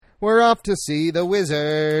We're off to see the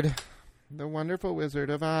wizard, the wonderful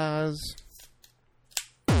Wizard of Oz.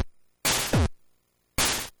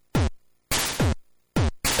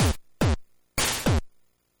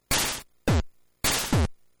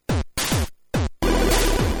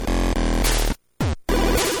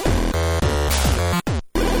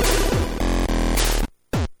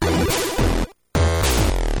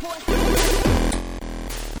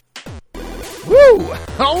 Woo!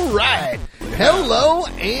 All right. Hello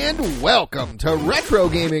and welcome to Retro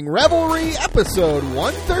Gaming Revelry, episode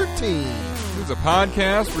 113. This is a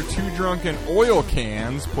podcast where two drunken oil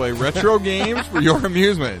cans play retro games for your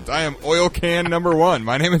amusement. I am oil can number one.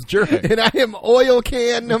 My name is Jurek. And I am oil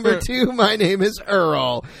can number 2. My name is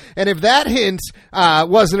Earl. And if that hint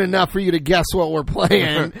wasn't enough for you to guess what we're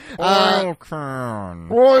playing, Oil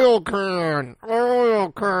can. Oil can.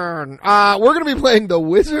 We're going to be playing The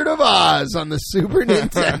Wizard of Oz on the Super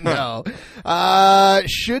Nintendo. It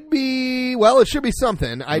should be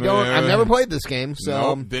something. I've never played this game,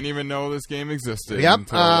 so. Nope, didn't even know this game existed Yep.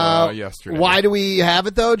 until yesterday. Why do we have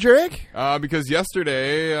it though, Jurek? Because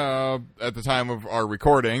yesterday, at the time of our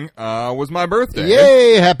recording, was my birthday.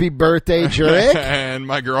 Yay! Happy birthday, Jurek. And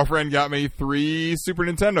my girlfriend got me 3 Super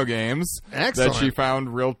Nintendo games Excellent. that she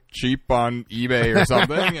found real cheap on eBay or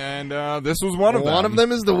something, and this was one of them. One of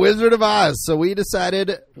them is The Wizard of Oz, so we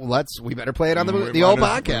decided we better play it on the old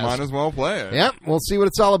podcast. We might as well play it. Yep, we'll see what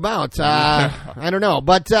it's all about. I don't know,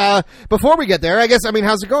 but before we get there, I guess,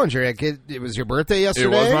 how's it going, Jurek? It was your birthday yesterday? It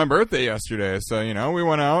was my birthday yesterday, so we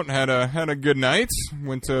went out and had a good night.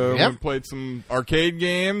 We played some arcade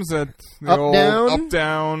games at the old Up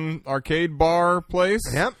Down arcade bar place.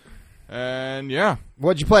 Yep. And yeah.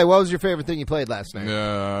 What'd you play? What was your favorite thing you played last night?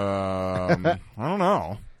 I don't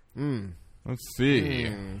know. Let's see.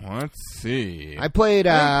 I played.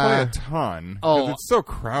 I didn't play a ton. Oh, it's so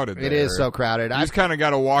crowded there. It is so crowded. You just kind of got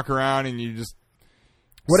to walk around and you just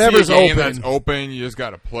whatever's see a game open. that's open, you just got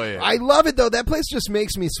to play it. I love it though. That place just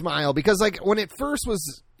makes me smile because when it first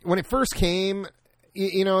came.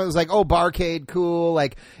 It was like, oh, barcade, cool.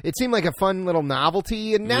 Like, it seemed like a fun little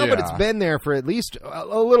novelty, and now, but it's been there for at least a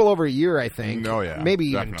little over a year, I think. Oh yeah, maybe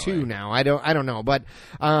definitely. even 2 now. I don't know, but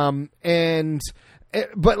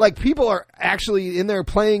but like people are actually in there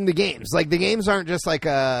playing the games. Like the games aren't just like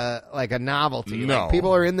a novelty. No, like,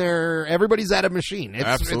 people are in there. Everybody's at a machine.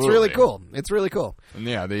 It's really cool. It's really cool. And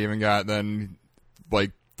yeah, they even got then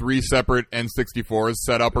like 3 separate N64s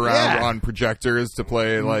set up around on projectors to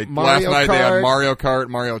play. Like Mario last night, Kart. they had Mario Kart,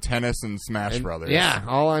 Mario Tennis, and Smash Brothers. Yeah,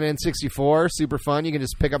 all on N64. Super fun. You can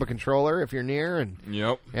just pick up a controller if you're near. And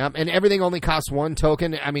Yep. And everything only costs 1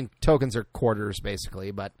 token. I mean, tokens are quarters basically,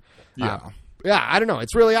 but yeah, I don't know.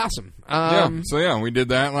 It's really awesome. So we did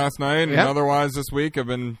that last night, and otherwise this week I've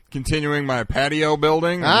been continuing my patio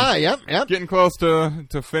building. Yep. Getting close to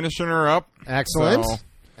finishing her up. Excellent. So,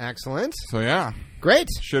 Excellent. So yeah. Great.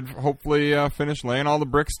 Should hopefully finish laying all the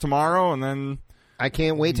bricks tomorrow, and then I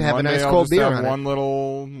can't wait to have Monday, a nice I'll cold just beer have on one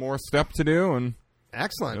little more step to do, and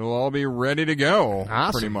excellent. It'll all be ready to go.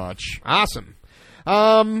 Awesome. Pretty much. Awesome.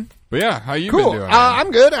 But yeah, how you been doing?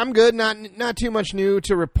 I'm good. Not too much new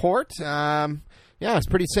to report. It's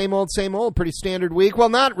pretty same old, pretty standard week. Well,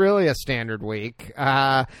 not really a standard week.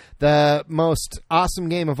 The most awesome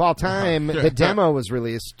game of all time, the demo was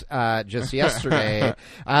released just yesterday.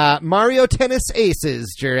 Mario Tennis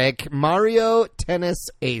Aces, Jurek. Mario Tennis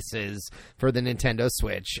Aces for the Nintendo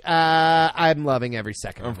Switch. I'm loving every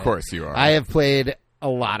second of it. Of course you are. I have played a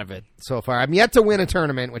lot of it so far. I'm yet to win a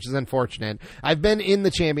tournament, which is unfortunate. I've been in the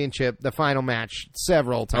championship, the final match,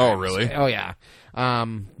 several times. Oh, really? Oh, yeah.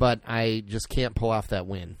 But I just can't pull off that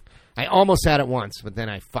win. I almost had it once, but then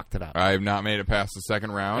I fucked it up. I have not made it past the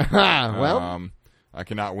second round. Well, I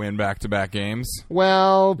cannot win back-to-back games.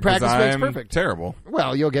 Well, practice makes I'm perfect. Terrible.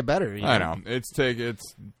 Well, you'll get better. I know. It's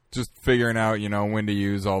just figuring out, when to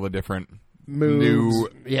use all the different moves.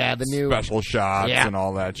 The new special shots and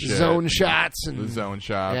all that shit. Zone shots and the zone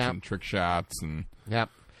shots and trick shots and and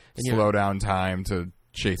slow down time to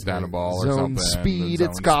chase down a ball or something. Zone speed, zone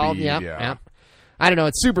it's called. Speed, Yep. I don't know.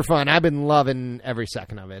 It's super fun. I've been loving every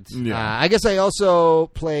second of it. Yeah. I guess I also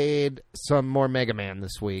played some more Mega Man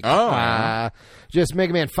this week. Just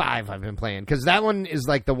Mega Man 5 I've been playing. Because that one is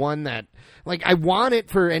like the one that, like, I want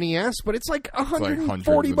it for NES, but it's like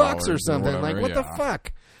 $140 or something. Whatever, like, what the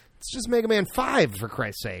fuck? It's just Mega Man 5, for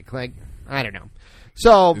Christ's sake. Like, I don't know.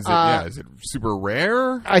 So, is it super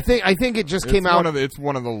rare? I think it just came out. It's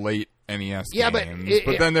one of the late NES games.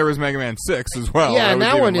 But then there was Mega Man 6 as well. Yeah, and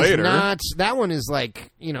that one is later. not. That one is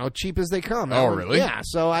like, cheap as they come. Oh, really? Yeah.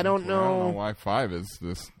 So I don't know. I don't know why 5 is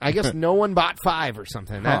this. I guess no one bought 5 or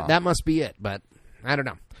something. That must be it. But I don't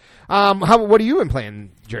know. What have you been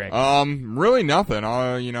playing, Drake? Really nothing.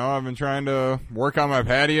 I've been trying to work on my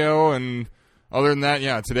patio, and other than that,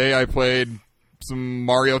 yeah, today I played some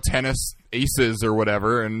Mario Tennis Aces or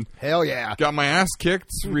whatever, and hell yeah, got my ass kicked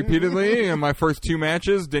repeatedly in my first 2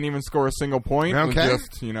 matches. Didn't even score a single point. Okay. Was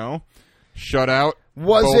just, shut out.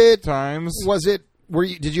 Times.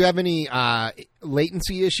 Did you have any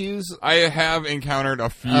latency issues? I have encountered a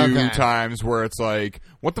few times where it's like,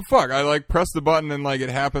 what the fuck? I press the button and it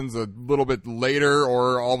happens a little bit later,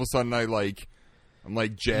 or all of a sudden I'm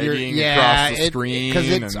jagging across the screen because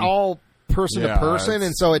it's all person to person,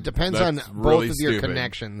 and so it depends on both of your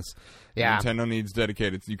connections. Yeah, Nintendo needs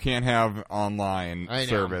dedicated. You can't have online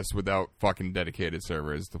service without fucking dedicated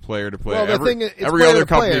servers. The player to player. Well, every other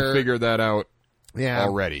company figured that out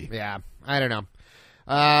already. Yeah, I don't know.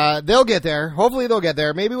 They'll get there. Hopefully they'll get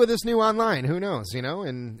there. Maybe with this new online. Who knows,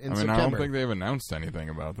 in September. I don't think they've announced anything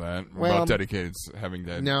about that. About dedicated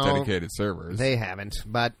servers. They haven't,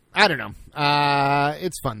 but I don't know.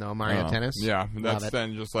 It's fun, though, Mario Tennis. Yeah, that's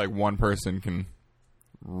then just one person can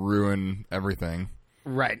ruin everything.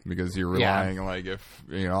 Right. Because you're relying, if,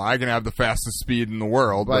 I can have the fastest speed in the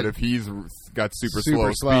world, but if he's got super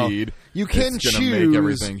slow speed, you can it's going to make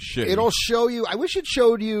everything shitty. It'll show you, I wish it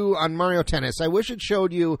showed you on Mario Tennis, I wish it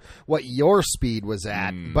showed you what your speed was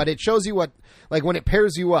at, but it shows you what, when it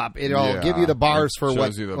pairs you up, it'll give you the bars for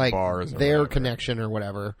what, their connection or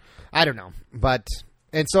whatever. I don't know. But,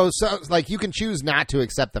 and so you can choose not to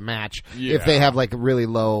accept the match if they have, really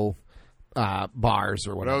low bars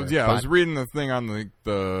or whatever. I was reading the thing on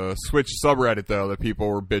the Switch subreddit though that people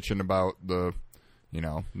were bitching about the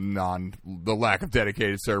lack of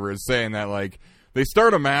dedicated servers, saying that they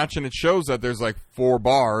start a match and it shows that there's 4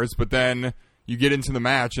 bars, but then you get into the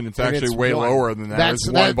match and it's actually way lower than that. There's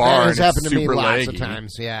 1 bar that has and happened it's to me super lots laggy. of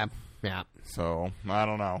times. Yeah. So I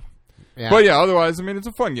don't know. Yeah. But otherwise, it's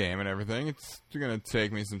a fun game and everything. It's going to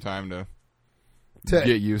take me some time to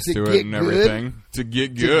get used to it and everything. To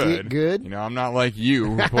get good. I'm not like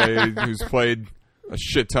you who's played a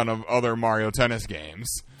shit ton of other Mario Tennis games.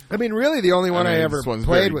 I mean, really, the only one I ever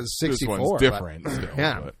played was 64. This one's different still.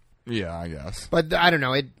 Yeah. Yeah, I guess. But I don't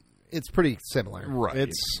know. It's pretty similar.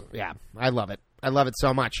 Right. I love it. I love it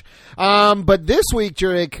so much. But this week,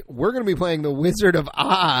 Jurek, we're going to be playing The Wizard of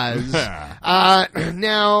Oz.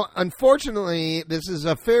 Now, unfortunately, this is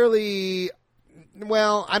a fairly...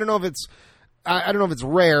 Well, I don't know if it's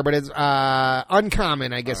rare, but it's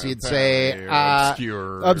uncommon, I guess you'd say.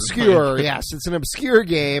 Obscure, yes. It's an obscure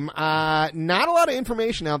game. Not a lot of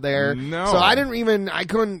information out there. No. So I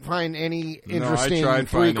couldn't find any interesting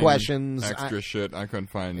free questions. Extra shit. I couldn't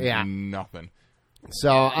find nothing.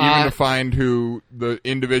 So even to find who the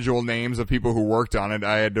individual names of people who worked on it,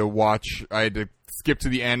 I had to skip to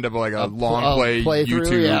the end of a long play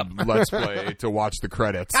YouTube Let's Play to watch the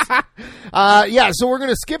credits. So we're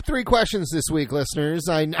going to skip 3 questions this week, listeners.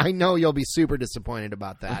 I know you'll be super disappointed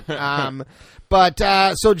about that.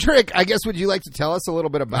 So Drake, I guess would you like to tell us a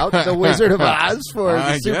little bit about The Wizard of Oz for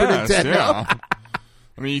the Super Nintendo? Yeah.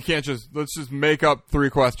 I mean, you can't let's just make up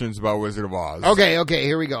 3 questions about Wizard of Oz. Okay,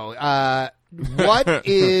 here we go. What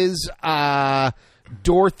is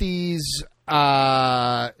Dorothy's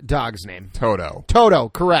dog's name? Toto,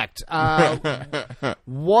 correct.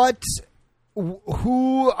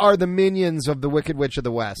 Who are the minions of the Wicked Witch of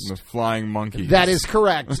the West? The flying monkeys. That is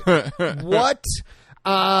correct. What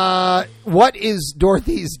is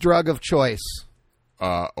Dorothy's drug of choice?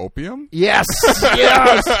 Opium? Yes.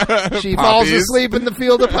 She falls asleep in the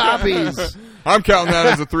field of poppies. I'm counting that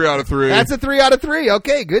as a 3 out of 3. That's a 3 out of 3.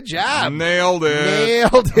 Okay, good job. Nailed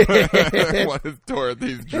it. What is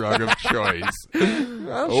Dorothy's drug of choice?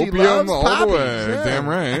 Well, Opium all poppies, the way. yeah. Damn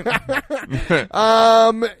right.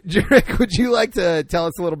 Jurek, would you like to tell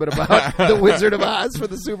us a little bit about The Wizard of Oz for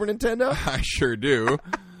the Super Nintendo? I sure do.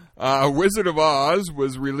 Wizard of Oz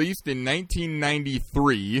was released in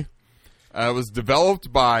 1993. It was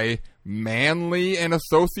developed by Manley and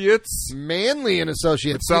Associates. Manley and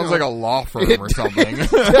Associates. It sounds like a law firm or something.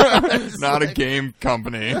 Not a game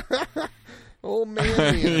company. Oh, Manley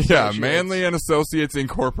and Associates. Yeah, Manley and Associates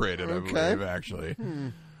Incorporated, I believe, actually.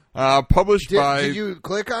 Published by... Did you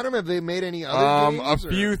click on them? Have they made any other games? A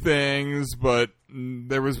few things, but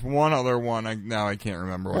there was one other one. Now I can't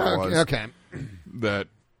remember what it was. Okay.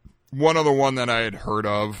 One other one that I had heard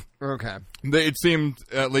of. Okay. It seemed,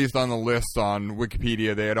 at least on the list on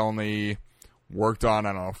Wikipedia, they had only worked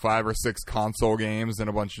on, 5 or 6 console games and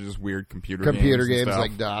a bunch of just weird computer games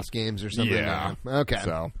like DOS games or something. Yeah. Okay.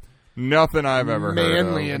 So, nothing I've ever heard of.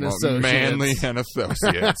 Manley and Associates. Manley and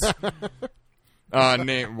Associates.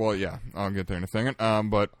 Well, yeah, I'll get there in a second.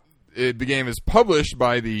 But the game is published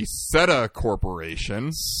by the SETA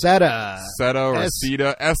Corporation. SETA or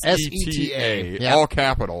SETA, S-E-T-A, yep. all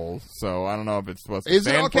capitals. So I don't know if it's supposed to Is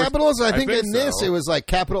it all capitals? I think in this so. it was like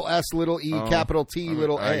capital S, little e, capital T,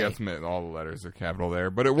 little A. I guess all the letters are capital there,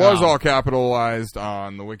 but it was all capitalized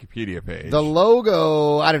on the Wikipedia page. The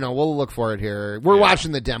logo, I don't know. We'll look for it here. We're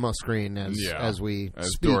watching the demo screen as we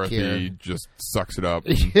speak Dorothy here. just sucks it up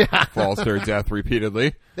and falls to her death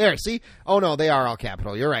repeatedly. There, see? Oh no, they are all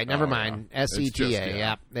capital. You're right. Never mind. S-E-T-A.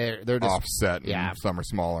 Yeah, they're just offset. And some are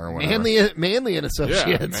smaller. Or whatever. Manly and Associates.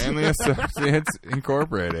 Yeah, Manly Associates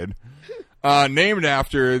Incorporated. Named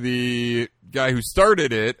after the guy who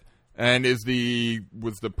started it and was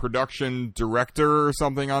the production director or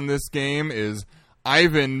something on this game is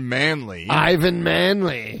Ivan Manley. Ivan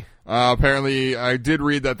Manley. Apparently, I did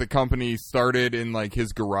read that the company started in like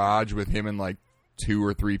his garage with him and like 2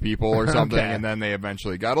 or 3 people or something, and then they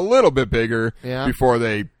eventually got a little bit bigger before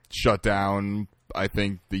they shut down, I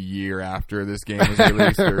think, the year after this game was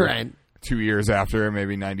released, or 2 years after,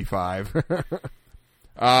 maybe 95.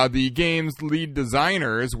 The game's lead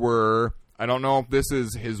designers were, I don't know if this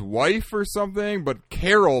is his wife or something, but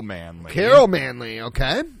Carol Manley. Carol Manley,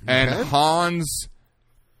 okay. And Hans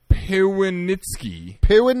Piwnicki.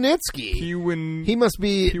 He must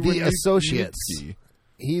be the Associates.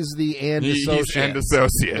 He's the Associates. He's and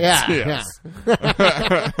Associates.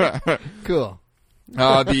 Yeah. Cool.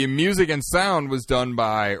 The music and sound was done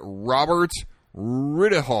by Robert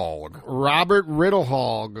Riddehall.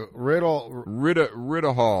 Riddehall.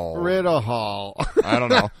 I don't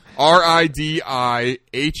know. Ridihallgh.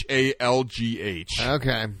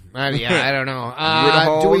 Okay. I don't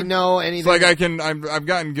know. Do we know anything? It's like I've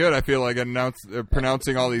gotten good, I feel like,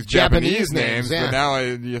 pronouncing all these Japanese names, but now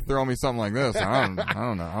you throw me something like this. I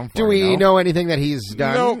don't know. Do we know anything that he's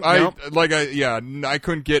done? No, I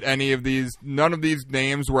couldn't get any of these. None of these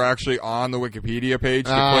names were actually on the Wikipedia page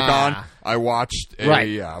to click on. I watched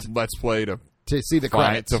a Let's Play to see the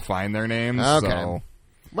credits. To find their names. Okay. So.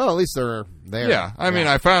 Well, at least they're there. Yeah, I mean,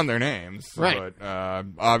 I found their names. Right. But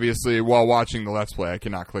obviously, while watching the Let's Play, I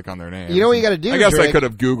cannot click on their names. You know what you got to do, I guess Drake? I could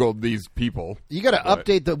have Googled these people. You got to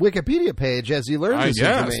update the Wikipedia page as you learn this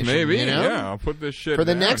information. Maybe. You know? Yeah, I'll put this shit for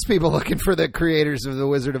the down. next people looking for the creators of The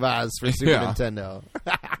Wizard of Oz for Super Nintendo.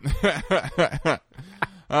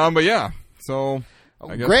 But yeah, so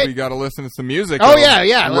I guess we got to listen to some music. Oh,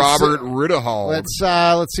 yeah. Robert Riddehall.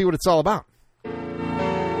 Let's see what it's all about.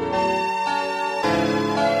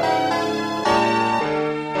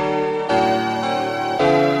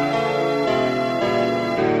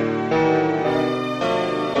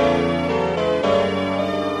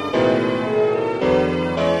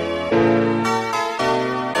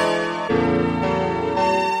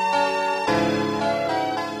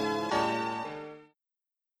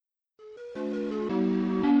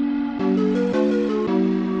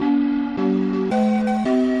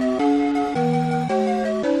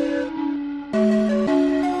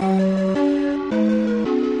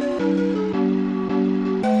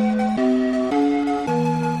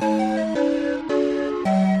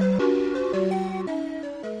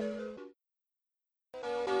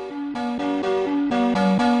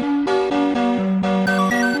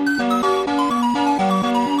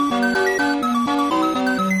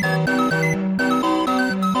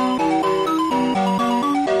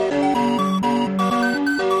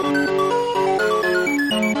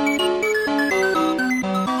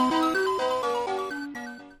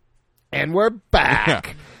 And we're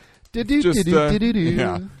back. Just, MIDI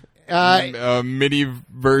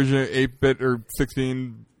version, 8-bit or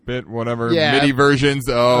 16-bit, whatever. MIDI versions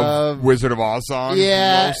of Wizard of Oz songs.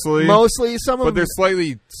 Yeah, mostly. Some of them. But they're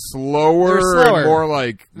slightly slower. And more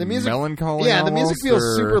like the music, melancholy. Yeah, almost, the music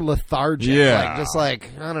feels super lethargic. Yeah. Like, just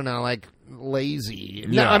like, I don't know, like lazy.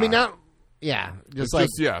 Yeah. No, I mean, not. Yeah,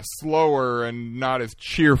 slower and not as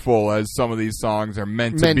cheerful as some of these songs are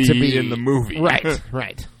meant to be in the movie.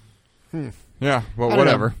 Right. Yeah, well,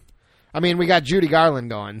 whatever. I mean, we got Judy Garland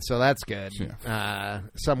going, so that's good. Yeah.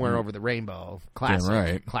 Somewhere Over the Rainbow. Classic. Yeah,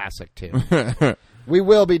 right. Classic, too. We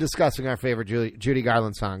will be discussing our favorite Judy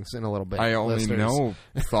Garland songs in a little bit. I only know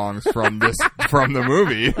songs from the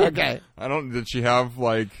movie. Okay. Did she have,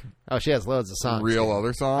 like... Oh, she has loads of songs. Real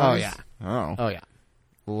other songs? Oh, yeah. Oh, yeah.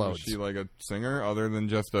 Loads. Is she like a singer other than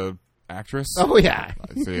just a actress? Oh, yeah.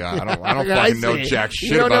 See, I don't fucking know jack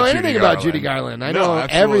shit about Judy Garland. You don't know anything about Judy Garland. I know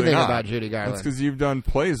everything about Judy Garland. That's because you've done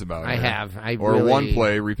plays about her. I have. One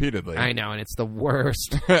play repeatedly. I know, and it's the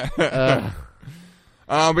worst. But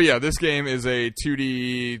yeah, this game is a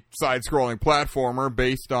 2D side-scrolling platformer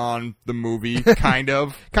based on the movie, kind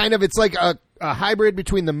of. It's like a hybrid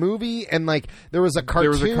between the movie and, like, there was a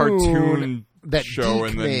cartoon that show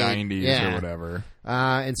Deke in the made. 90s or whatever.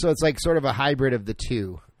 And so it's like sort of a hybrid of the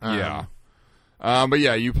two. But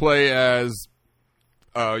yeah, you play as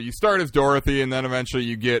you start as Dorothy, and then eventually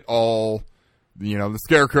you get all, the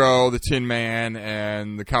Scarecrow, the Tin Man,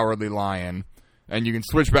 and the Cowardly Lion. And you can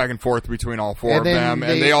switch back and forth between all four of them,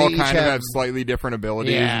 and they all kind of have slightly different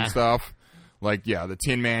abilities and stuff. Like, the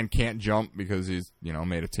Tin Man can't jump because he's,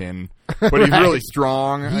 made of tin. But he's really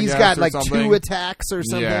strong, He's I guess, got, or like, something. 2 attacks or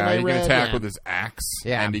something, Yeah, he can attack with his axe,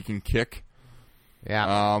 and he can kick.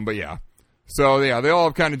 Yeah. But yeah. So, they all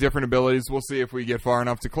have kind of different abilities. We'll see if we get far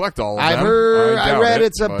enough to collect all of them. I read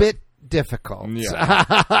it's a bit difficult.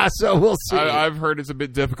 Yeah. So we'll see. I've heard it's a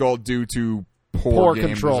bit difficult due to poor game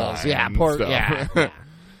controls. Design Yeah.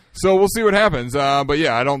 So we'll see what happens. But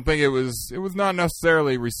yeah, I don't think it was not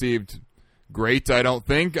necessarily received great, I don't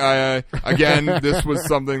think. Again, this was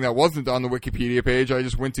something that wasn't on the Wikipedia page. I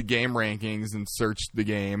just went to Game Rankings and searched the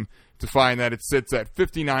game to find that it sits at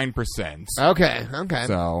 59%. Okay.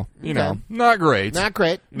 So, not great. Not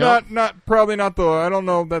great. Nope. Probably not the, I don't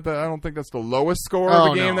know that I don't think that's the lowest score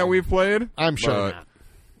of a game that we've played. I'm sure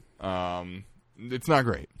not. It's not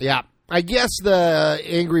great. Yeah. I guess the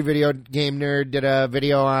Angry Video Game Nerd did a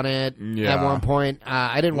video on it at one point.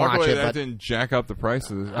 I didn't watch it. That didn't jack up the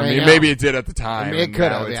prices. I mean, maybe it did at the time. It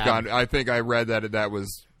could have. Gone. I think I read that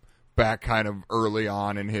was back kind of early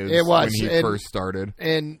on in his when he first started.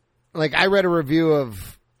 And like I read a review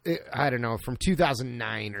of, I don't know, from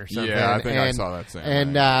 2009 or something. Yeah, I think I saw that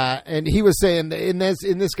same. And he was saying in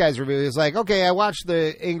this guy's review, he was like, okay, I watched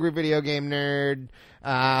the Angry Video Game Nerd.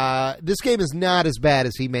 This game is not as bad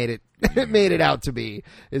as he made it out to be,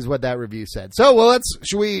 is what that review said. So, well,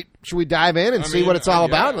 should we dive in and see what it's all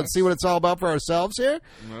about? Let's see what it's all about for ourselves here.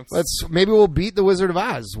 Maybe we'll beat the Wizard of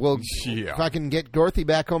Oz. We'll fucking get Dorothy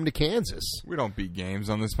back home to Kansas. We don't beat games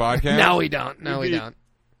on this podcast. No, we don't. We don't.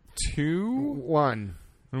 2-1.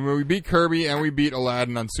 We beat Kirby and we beat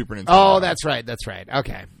Aladdin on Super Nintendo. Oh, that's right.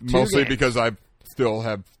 Okay. Mostly because I still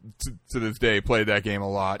have, to this day, played that game a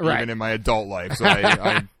lot, even in my adult life. So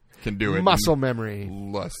I can do it. Muscle memory.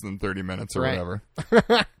 Less than 30 minutes or whatever.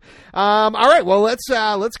 All right. Well,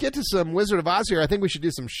 let's get to some Wizard of Oz here. I think we should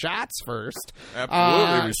do some shots first.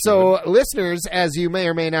 Absolutely. So, listeners, as you may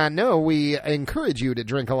or may not know, we encourage you to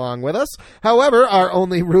drink along with us. However, our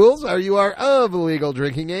only rules are you are of legal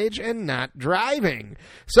drinking age and not driving.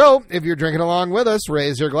 So, if you're drinking along with us,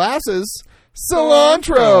 raise your glasses.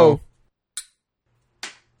 Cilantro.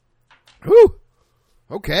 Whew.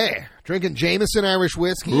 Okay. Drinking Jameson Irish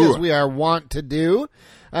whiskey, as we are wont to do.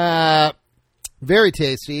 Very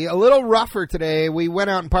tasty. A little rougher today. We went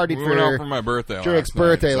out and partied for my birthday. Drake's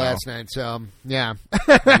birthday last night. So, yeah.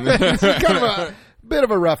 It's kind of a bit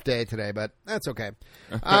of a rough day today, but that's okay.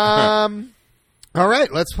 All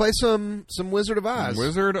right. Let's play some Wizard of Oz.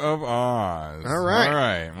 Wizard of Oz. All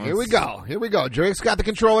right. Here we go. Drake's got the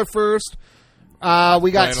controller first.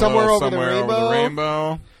 We got Somewhere Over the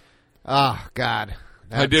Rainbow. Oh, God.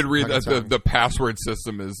 I did read that the password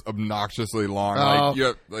system is obnoxiously long.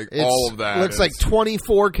 All of that. Looks like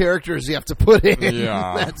 24 characters you have to put in.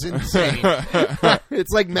 Yeah. That's insane.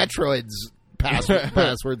 It's like Metroid's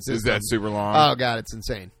password system. Is that super long? Oh, God, it's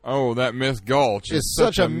insane. Oh, that Miss Gulch is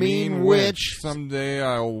such a mean witch. Someday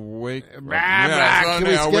I'll wake up.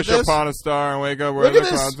 Someday I'll wish upon a star and wake up where the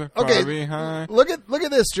clouds are far behind. Look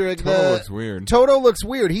at this, Drake. Toto looks weird. Toto looks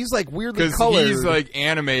weird. He's like weirdly colored. Because he's like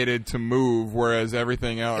animated to move, whereas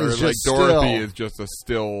everything else, like Dorothy, is just a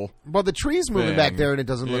still. Well, the tree's moving back there and it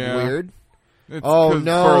doesn't look weird. It's oh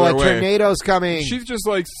no, a tornado's coming. She's just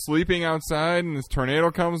like sleeping outside and this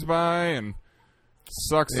tornado comes by and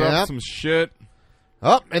sucks up some shit.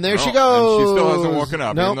 Oh, and there she goes. And she still hasn't woken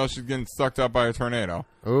up, even though she's getting sucked up by a tornado.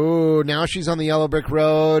 Oh, now she's on the yellow brick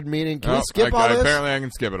road, meaning, can we skip all this? Apparently I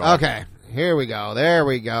can skip it all. Okay, here we go. There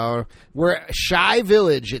we go. We're at Shy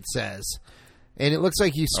Village, it says. And it looks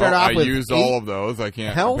like you start off with I used all of those. I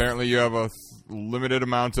can't. Health? Apparently you have a limited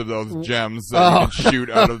amount of those gems that you can shoot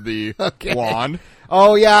out of the wand.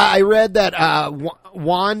 Oh, yeah, I read that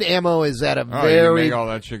wand ammo is at a very... you make all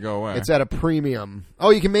that shit go away. It's at a premium.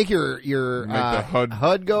 Oh, you can make your the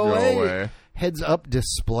HUD go away. Heads-up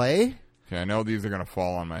display. Okay, I know these are going to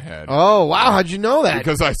fall on my head. Oh, wow, how'd you know that?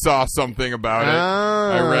 Because I saw something about it.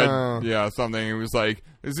 I read, something. It was like,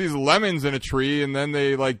 there's these lemons in a tree, and then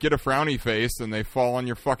they, like, get a frowny face, and they fall on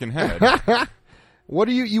your fucking head. What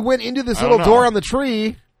are you went into this little door on the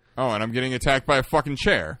tree... Oh, and I'm getting attacked by a fucking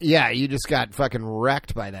chair. Yeah, you just got fucking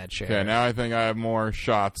wrecked by that chair. Okay, now I think I have more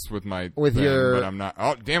shots with my thing, but I'm not.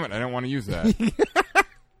 Oh, damn it! I don't want to use that.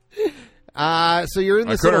 So you're in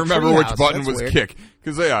this. I couldn't remember which button That's was weird. kick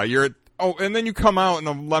because you're. Oh, and then you come out and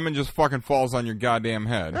the lemon just fucking falls on your goddamn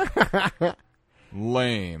head.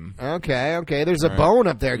 Lame. Okay. There's a bone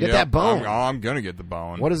up there. Get that bone. I'm going to get the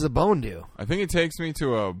bone. What does the bone do? I think it takes me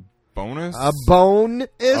to a bonus. A bonus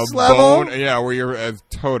level? Bone, yeah, where you're as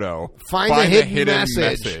Toto. Find the hidden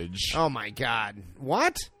message. Oh, my God.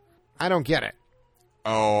 What? I don't get it.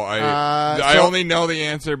 Oh, I only know the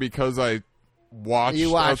answer because I watched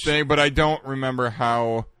a thing, but I don't remember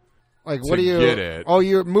how what do you get it. Oh,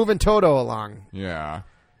 you're moving Toto along. Yeah.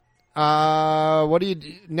 What do you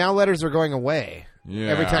do? Now letters are going away. Yeah.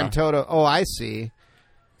 Every time Toto. Oh, I see.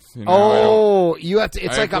 So you have to.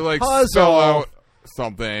 It's like a puzzle. Spell out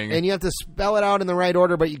something, and you have to spell it out in the right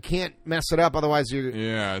order, but you can't mess it up. Otherwise, you.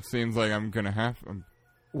 Yeah, it seems like I'm gonna have.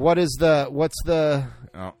 What's the?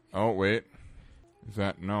 Oh, wait. Is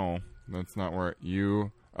that no? That's not where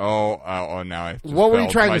you. Oh, now I. What were you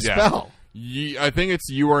trying to spell? I think it's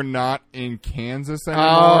you are not in Kansas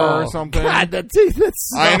anymore or something. God, that's so...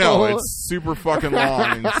 I know, it's super fucking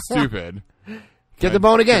long and stupid. Get the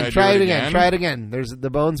bone again. Try it again. Try it again. There's the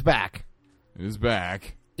bone's back. It is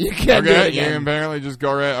back. You can't do it again. You can apparently just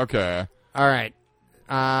go right. Okay. All right.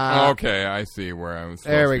 Okay, I see where I was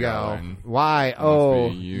supposed there we to go. go.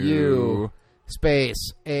 Y-O-U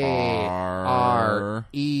space A-R-E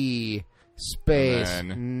space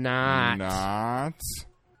not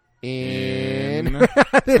in.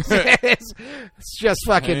 It's just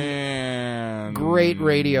fucking great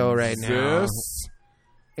radio right now.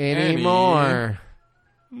 Anymore.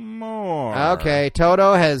 More. Okay,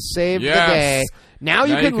 Toto has saved the day. Now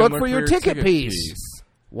you can look for your ticket piece.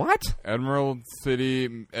 What? Emerald City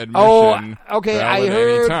admission. Oh, okay.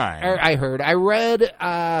 I read.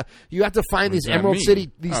 You have to find these Emerald City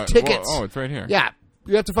tickets. It's right here. Yeah,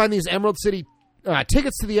 you have to find these Emerald City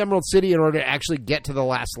tickets to the Emerald City in order to actually get to the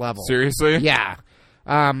last level. Seriously? Yeah.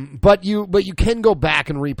 But you can go back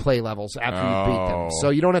and replay levels after you beat them,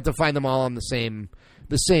 so you don't have to find them all on the same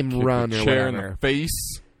run or chair whatever. In the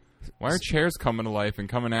face. Why are chairs coming to life and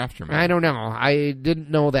coming after me? I don't know. I didn't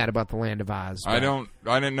know that about the Land of Oz. I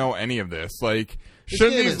didn't know any of this. Like,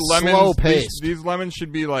 shouldn't these lemons? Slow paced. These lemons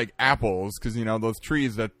should be like apples because those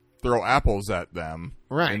trees that throw apples at them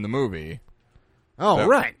in the movie. Oh,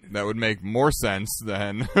 right. That would make more sense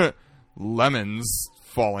than lemons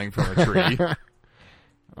falling from a tree.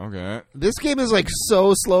 Okay. This game is like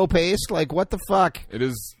so slow paced. Like, what the fuck? It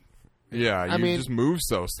is. Yeah, you just move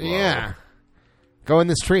so slow. Yeah. Go in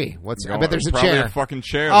this tree. I bet there's a chair. A fucking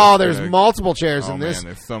chair. Oh, there's multiple chairs in this.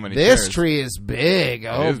 Man, there's so many this chairs. Tree is big.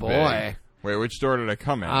 Oh boy. Big. Wait, which door did I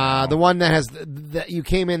come in? The one that has you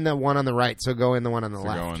came in the one on the right, so go in the one on the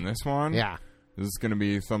left. Go in this one? Yeah. This is going to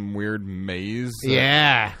be some weird maze.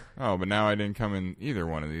 Yeah. Oh, but now I didn't come in either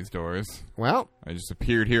one of these doors. Well, I just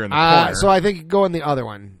appeared here in the corner. So I think go in the other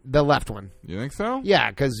one, the left one. You think so?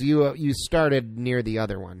 Yeah, because you started near the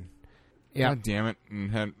other one. Yeah. God damn it!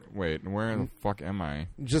 Wait, where the fuck am I?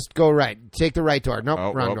 Just go right. Take the right door.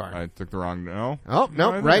 Nope, wrong door. I took the wrong. No. Oh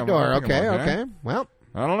no, right door. Okay. Well,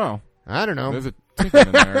 I don't know. There's a ticket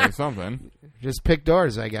in there or something. Just pick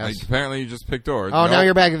doors, I guess. Apparently, you just pick doors. Oh, now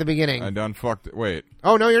you're back at the beginning. I done fucked it. Wait.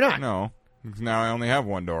 Oh no, you're not. No, because now I only have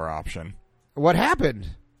one door option. What happened?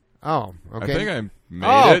 Oh, okay. I think I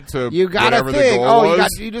made it to you got whatever a thing. the goal was.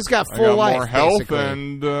 You just got full life. More health basically.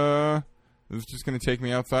 And. It's just going to take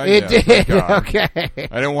me outside. It did. Okay. I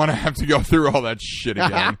didn't want to have to go through all that shit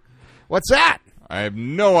again. What's that? I have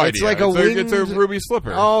no idea. It's like it's a ruby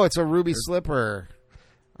slipper. Oh, it's a ruby slipper.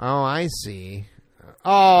 Oh, I see.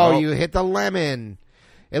 Oh, you hit the lemon.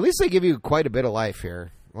 At least they give you quite a bit of life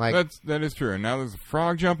here. Like that is true. And now there's a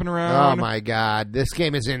frog jumping around. Oh my God, this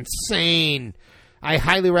game is insane. I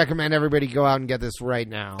highly recommend everybody go out and get this right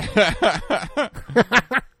now.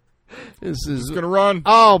 This is going to run.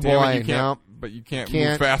 Oh, boy. No. But you can't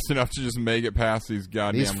move fast enough to just make it past these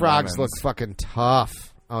goddamn These frogs lemons. look fucking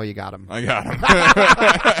tough. Oh, you got him. I got him.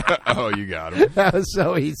 Oh, you got him. That was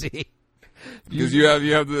so easy. Because you have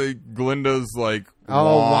the Glinda's, wand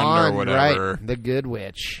or whatever. Right. The good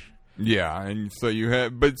witch. Yeah, and so you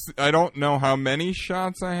have... But I don't know how many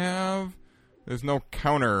shots I have. There's no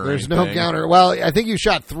counter. There's no counter. Well, I think you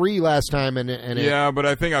shot 3 last time. Yeah, but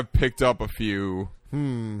I think I've picked up a few.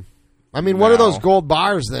 I mean, what are those gold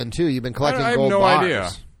bars then, too? You've been collecting gold bars. I have no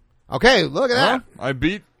idea. Okay, look at that. I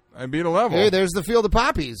beat a level. Hey, there's the Field of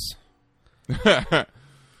Poppies.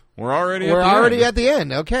 We're already at the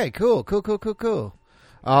end. Okay, cool.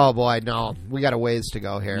 Oh, boy, no. We got a ways to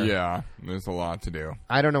go here. Yeah, there's a lot to do.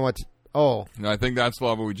 I don't know what to... Oh. No, I think that's the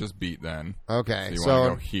level we just beat then. Okay, so you want to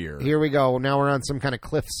go here. Here we go. Now we're on some kind of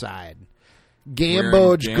cliffside.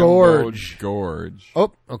 Gamboge Gorge.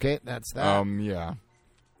 Oh, okay, that's that. Yeah.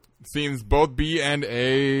 Seems both B and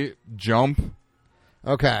A jump.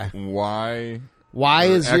 Okay. Y Y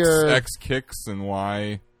is your X kicks and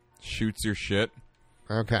Y shoots your shit.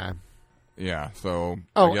 Okay. Yeah, so...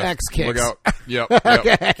 X kicks. Look out. Yep.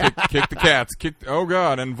 Okay. Kick the cats. Oh,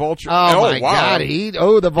 God, and Vulture... Oh, my wow.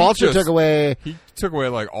 God. The Vulture took away... He took away,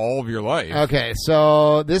 like, all of your life. Okay,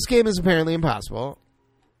 so this game is apparently impossible.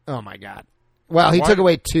 Oh, my God. Well, he took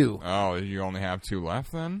away 2. Oh, you only have 2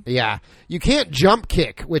 left, then? Yeah. You can't jump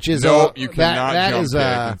kick, which is... Nope, you cannot that jump is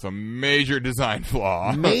kick. It's a major design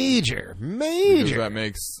flaw. Major. Because that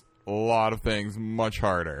makes a lot of things much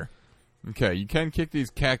harder. Okay, you can kick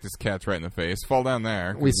these cactus cats right in the face. Fall down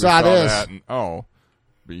there. We saw this. That and,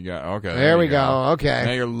 but you got... Okay. There we go. Okay.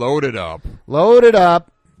 Now you're loaded up. Loaded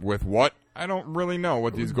up. With what? I don't really know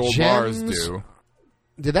what these gold Gems. bars do.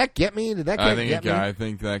 Did that get me? Did that get me? I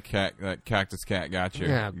think that cactus cat got you.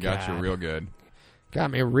 Oh, got you real good.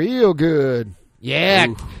 Got me real good. Yeah.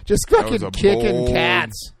 Ooh, just fucking kicking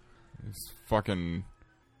cats. It's fucking...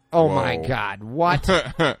 Oh, whoa. my God. What?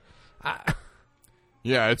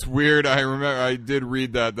 Yeah, it's weird. I remember I did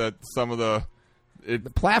read that some of the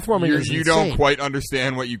platforming is insane. You don't quite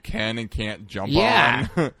understand what you can and can't jump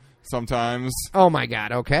on sometimes. Oh my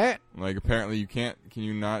God, okay. Like apparently you can't. Can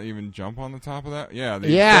you not even jump on the top of that? Yeah.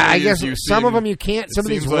 I guess some of them you can't. Some of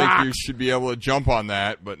these seems rocks. like you should be able to jump on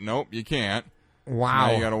that, but nope, you can't. Wow.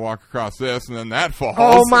 Now you got to walk across this and then that falls.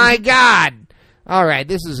 Oh my God. All right,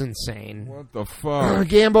 this is insane. What the fuck?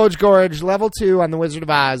 Gamboge Gorge, level 2 on the Wizard of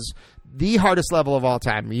Oz. The hardest level of all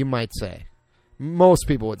time, you might say. Most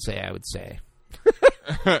people would say, I would say.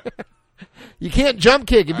 You can't jump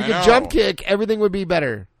kick. If you could jump kick, everything would be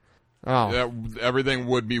better. Oh. Everything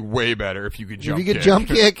would be way better if you could jump kick. If you could jump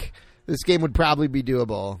kick, this game would probably be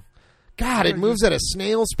doable. God, it moves at a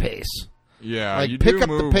snail's pace. Yeah, like, you pick do up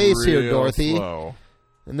move the pace real here, Dorothy. Slow.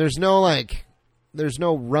 And there's no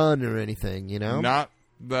run or anything, you know? Not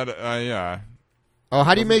that, yeah. Oh,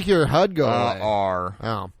 how do you make your HUD go away? R.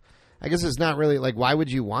 Oh. I guess it's not really, like, why would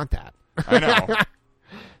you want that? I know.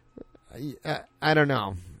 I don't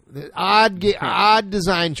know. Odd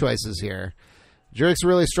design choices here. Jerk's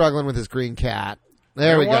really struggling with his green cat.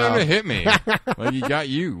 There we go. I want him to hit me. Like, he got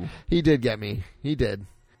you. He did get me. He did.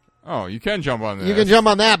 Oh, you can jump on that. You can jump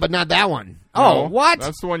on that, but not that one. No, oh, what?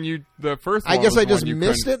 That's the one the first one. I guess I just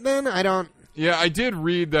missed it then? I don't... Yeah, I did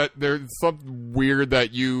read that there's something weird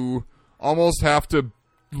that you almost have to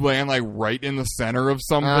land like right in the center of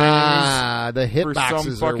some things. The hitboxes for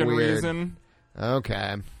some fucking are weird. reason.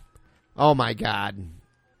 Okay. Oh my God.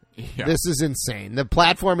 Yeah. This is insane. The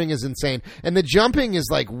platforming is insane, and the jumping is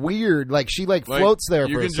like weird. Like she floats there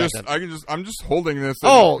for a second. I'm just holding this.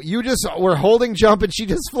 Oh, you just were holding jump, and she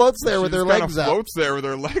just floats there with her legs up. Floats there with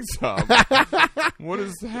her legs up. What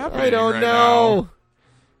is happening? I don't know.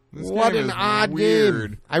 What an odd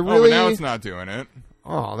weird game. but now it's not doing it.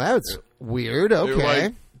 Oh, that's weird. Okay.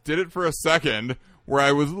 It did it for a second where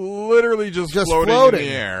I was literally just floating in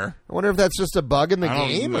the air. I wonder if that's just a bug in the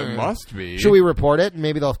game. It must be. Should we report it? And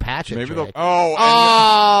maybe they'll patch it. Maybe they'll.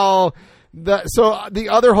 Oh. So the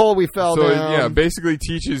other hole we fell down. So yeah, basically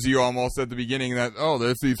teaches you almost at the beginning that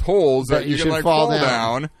there's these holes that you can fall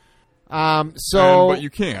down. But you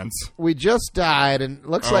can't. We just died, and it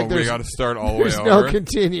looks like we got to start all the way over. There's no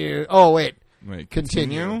continue. Oh wait,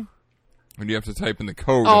 continue. Or do you have to type in the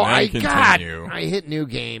code? Oh, and then continue? I hit new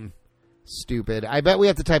game. Stupid. I bet we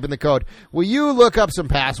have to type in the code. Will you look up some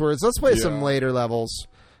passwords? Let's play some later levels.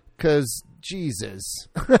 Because, Jesus.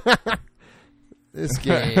 This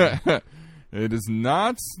game. It is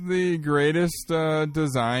not the greatest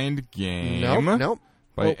designed game. Nope.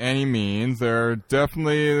 By any means. There's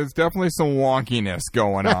definitely some wonkiness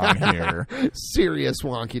going on here. Serious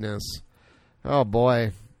wonkiness. Oh,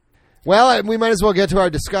 boy. Well, we might as well get to our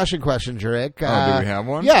discussion question, Jurek. Do we have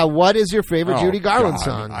one? Yeah, what is your favorite Judy Garland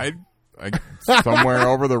song? Somewhere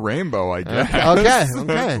Over the Rainbow, I guess. Okay.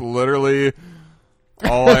 That's literally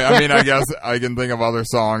all I guess I can think of other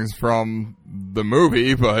songs from the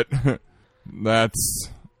movie, but that's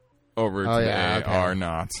over today are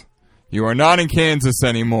not. You are not in Kansas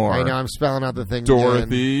anymore. I know, I'm spelling out the thing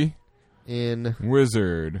Dorothy in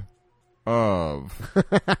Wizard of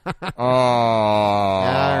Oz.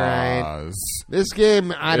 All right. This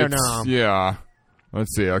game, I don't know. Yeah.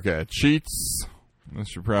 Let's see. Okay. Cheats. This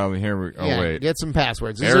should probably... wait. Get some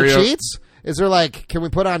passwords. Is there cheats? Is there can we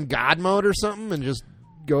put on God mode or something and just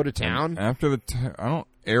go to town? After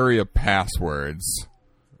area passwords.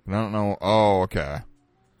 I don't know. Oh, okay.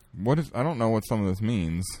 I don't know what some of this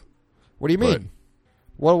means. What do you mean?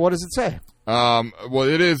 What does it say? Well,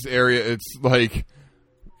 it is area. It's like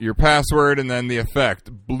your password and then the effect.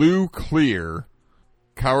 Blue clear,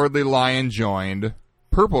 Cowardly Lion joined,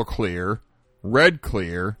 purple clear, red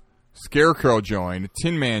clear, Scarecrow joined.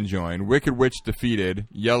 Tin Man joined. Wicked Witch defeated.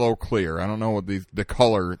 Yellow clear. I don't know what the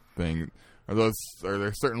color thing are. Are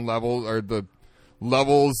there certain levels? Are the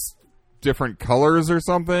levels different colors or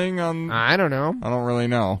something? I don't know. I don't really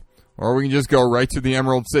know. Or we can just go right to the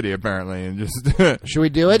Emerald City apparently and just. Should we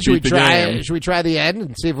do it? Should we try it? Should we try the end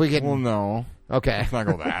and see if we can? Well, no. Okay. Let's not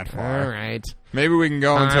go that far. All right. Maybe we can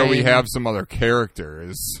go until we have some other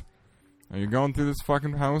characters. Are you going through this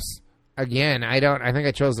fucking house? Again, I think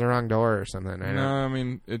I chose the wrong door or something. No, I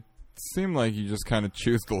mean, it seemed like you just kind of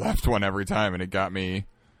choose the left one every time, and it got me,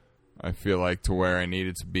 I feel like, to where I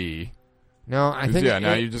needed to be. No, I think... Yeah,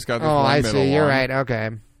 now you just got this one I see. You're right.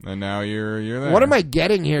 Okay. And now you're there. What am I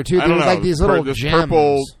getting here, too? I don't know. Like these little this gems.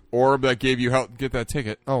 Purple orb that gave you help get that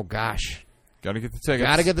ticket. Oh, gosh. Got to get the tickets.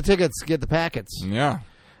 Got to get the tickets, get the packets. Yeah.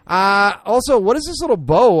 Also, what is this little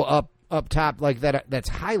bow up top like that's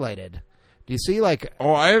highlighted? Do you see like?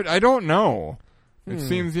 Oh, I don't know. It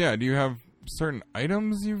seems do you have certain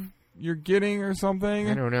items you're getting or something?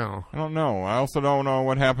 I don't know. I also don't know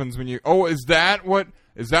what happens when you. Oh, is that why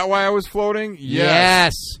I was floating?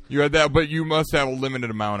 Yes. You had that, but you must have a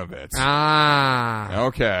limited amount of it. Ah.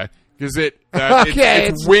 Okay. Because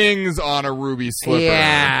it's wings on a ruby slipper.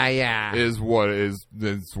 Yeah. Is what it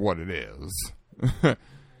is.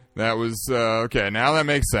 That was okay. Now that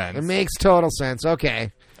makes sense. It makes total sense.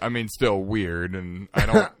 Okay. I mean, still weird, and I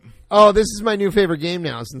don't. Oh, this is my new favorite game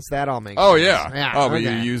now. Since that all makes. Oh sense. yeah. Oh, but you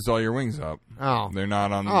used all your wings up. Oh, they're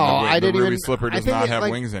not on. The ruby slipper does not have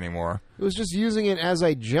wings anymore. It was just using it as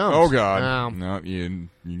I jumped. Oh god. No, you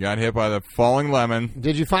got hit by the falling lemon.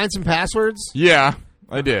 Did you find some passwords? Yeah.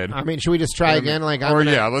 I did. I mean, should we just try again?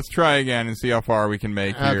 Let's try again and see how far we can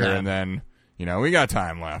make here, and then we got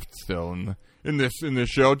time left still in this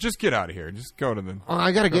show. Just get out of here. Just go to the. Oh,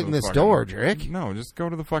 I got to get in this door, Drake. No, just go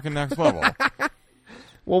to the fucking next level.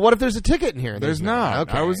 Well, what if there's a ticket in here? There's not.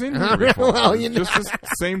 Okay. I was in here before. Well, just the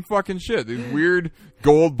same fucking shit. These weird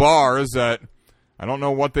gold bars that. I don't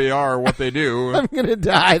know what they are or what they do. I'm going to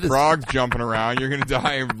die. Frogs jumping around. You're going to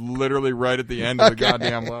die literally right at the end of the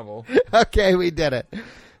goddamn level. Okay, we did it.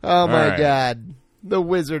 Oh, my God. The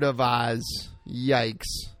Wizard of Oz. Yikes.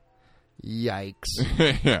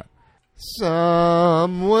 Yeah.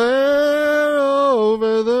 Somewhere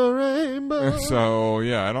over the rainbow. So,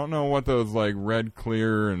 yeah, I don't know what those, like, red,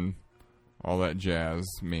 clear, and all that jazz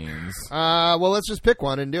means. Well, let's just pick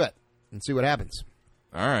one and do it and see what happens.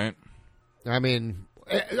 All right. I mean,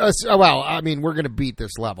 we're going to beat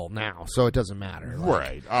this level now, so it doesn't matter.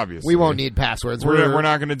 Right, obviously. We won't need passwords. We're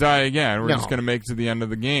not going to die again. We're just going to make it to the end of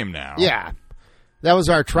the game now. Yeah. That was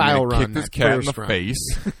our trial run. Kick this cat in the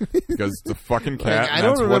face because the fucking cat,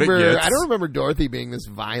 that's what it gets. I don't remember Dorothy being this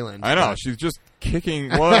violent. I know. She's just kicking.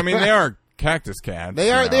 Well, I mean, they are cactus cats. They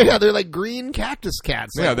are. They're like green cactus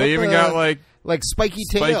cats. Yeah, they even got like spiky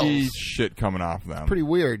tails. Spiky shit coming off them. Pretty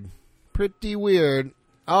weird.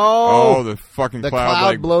 Oh, the fucking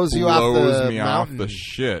cloud blows you off the me mountain. Off the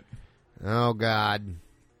shit. Oh, God.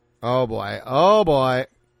 Oh, boy.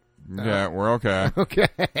 Yeah, we're okay. Okay.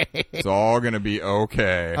 It's all going to be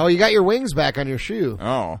okay. Oh, you got your wings back on your shoe.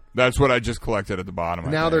 Oh, that's what I just collected at the bottom.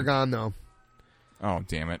 Now they're gone, though. Oh,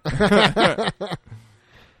 damn it.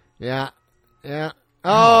 Yeah.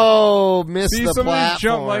 Oh, missed See, the some platform. Of these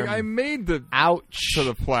jump, like, I made the... Ouch. To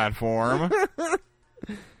the platform.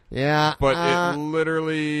 Yeah. But it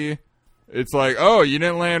literally... It's like, oh, you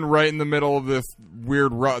didn't land right in the middle of this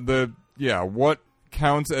weird... what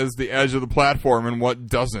counts as the edge of the platform and what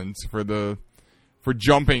doesn't for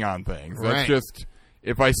jumping on things. Right. That's just...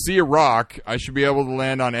 If I see a rock, I should be able to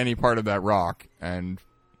land on any part of that rock and...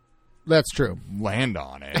 That's true. Land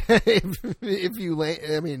on it. if you land...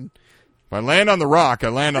 I mean... If I land on the rock, I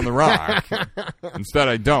land on the rock. Instead,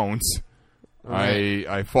 I don't. Right.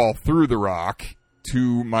 I fall through the rock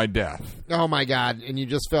to my death. Oh, my God. And you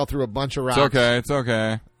just fell through a bunch of rocks. It's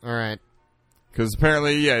okay. All right. Because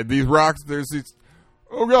apparently, these rocks, there's these...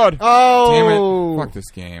 Oh, God. Oh. Damn it. Fuck this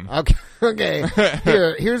game. Okay.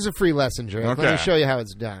 Here's a free lesson, Drake. Okay. Let me show you how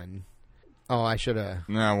it's done. Oh, I should have...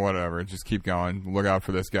 No, whatever. Just keep going. Look out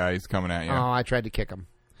for this guy. He's coming at you. Oh, I tried to kick him.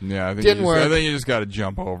 Yeah, I think Didn't work. I think you just got to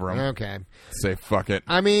jump over him. Okay. Say fuck it.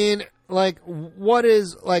 I mean, like, what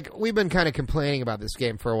is... Like, we've been kind of complaining about this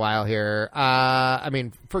game for a while here. I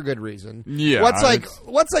mean, for good reason. Yeah. What's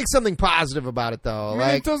something positive about it, though? I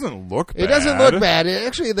mean, it doesn't look bad. It doesn't look bad.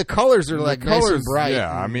 Actually, the colors are, nice and bright.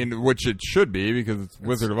 Yeah, I mean, which it should be because it's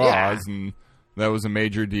Wizard of Oz, and that was a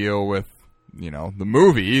major deal with... the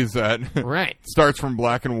movies that right. starts from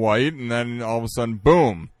black and white, and then all of a sudden,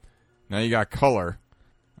 boom, now you got color.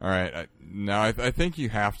 All right, now I think you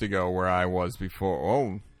have to go where I was before.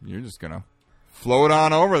 Oh, you're just going to float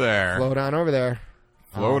on over there.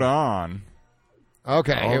 Float on.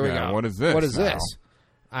 Okay, here we go. What is this? What is this?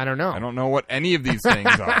 I don't know. I don't know what any of these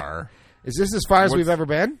things are. Is this as far as we've ever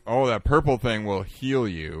been? Oh, that purple thing will heal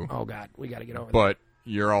you. Oh, God. We got to get over that. But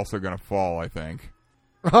you're also going to fall, I think.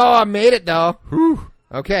 Oh, I made it, though. Whew.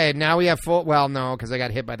 Okay, now we have full... Well, no, because I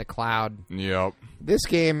got hit by the cloud. Yep. This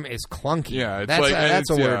game is clunky. Yeah,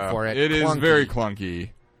 that's a word for it. It clunky. is very clunky.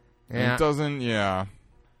 Yeah. It doesn't... Yeah.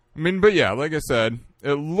 I mean, but yeah, like I said,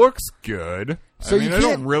 it looks good. So I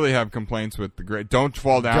don't really have complaints with the grade. Don't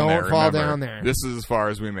fall down there. Don't fall Remember, down there. This is as far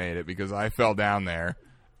as we made it because I fell down there.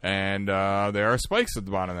 And there are spikes at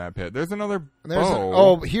the bottom of that pit. There's another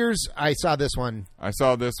bow. I saw this one. I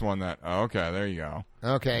saw this one okay, there you go.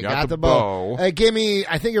 Okay, got the bow. It gave me,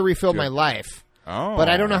 I think it refilled my life. Oh. But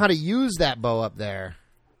I don't know how to use that bow up there.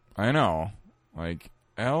 I know. Like,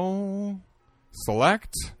 L,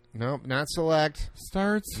 select? Nope, not select.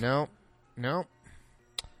 Starts? Nope.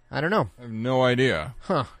 I don't know. I have no idea.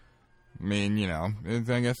 Huh. I mean,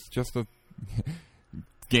 I guess just the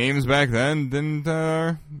games back then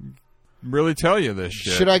didn't really tell you this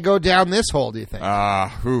shit. Should I go down this hole, do you think?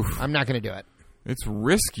 Oof. I'm not going to do it. It's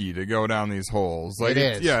risky to go down these holes. Like, it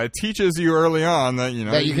is. Yeah, it teaches you early on that,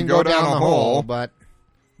 that you can go down a hole, but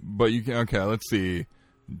you can... Okay, let's see.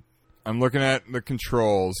 I'm looking at the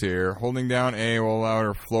controls here. Holding down A will allow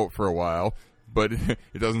her to float for a while. But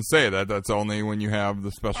it doesn't say that. That's only when you have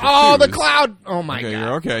the special cues. The cloud! Oh, my God.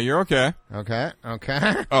 You're okay.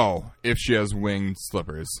 Okay. Oh, if she has winged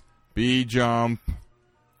slippers. B, jump.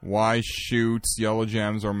 Y, shoots. Yellow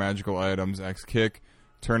gems or magical items. X, kick.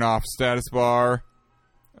 Turn off status bar.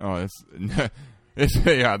 Oh,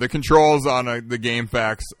 the controls on the game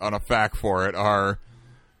facts, on a fact for it are,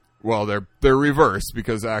 well, they're reversed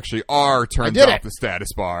because actually R turns off the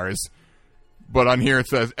status bars. But on here it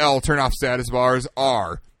says L, turn off status bars,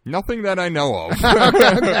 R. Nothing that I know of.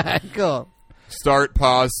 Okay, cool. Start,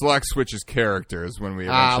 pause, select switches characters when we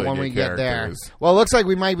eventually get there. Well, it looks like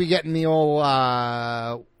we might be getting the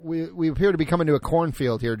old... we appear to be coming to a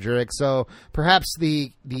cornfield here, Jurek. So perhaps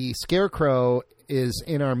the Scarecrow is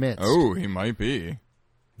in our midst. Oh, he might be. Do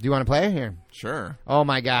you want to play it here? Sure. Oh,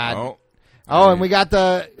 my God. Oh, and we got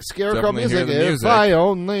the Scarecrow music. If I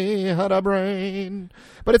only had a brain.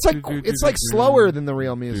 But it's like slower than the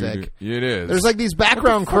real music. It is. There's like these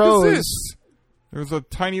background crows. Is this? There's a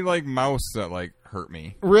tiny mouse that hurt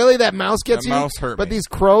me. Really? That mouse gets you? That mouse hurt me. But these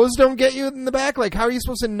crows don't get you in the back? Like, how are you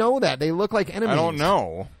supposed to know that? They look like enemies. I don't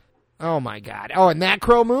know. Oh, my God. Oh, and that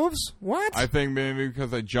crow moves? What? I think maybe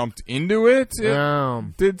because I jumped into it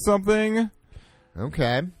did something.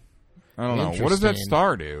 Okay. I don't know. What does that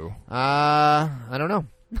star do? I don't know.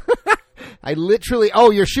 I literally...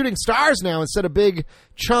 Oh, you're shooting stars now instead of big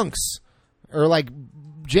chunks or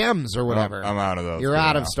gems or whatever. I'm out of those. You're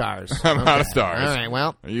out of stars. I'm out of stars. All right,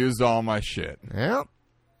 well. I used all my shit. Well,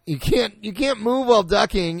 you can't move while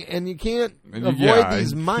ducking, and you can't avoid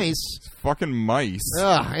these mice. Fucking mice.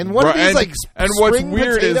 And what are these, and what's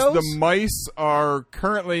weird potatoes? is the mice are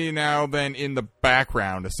currently now then in the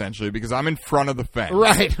background, essentially, because I'm in front of the fence.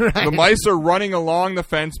 Right. The mice are running along the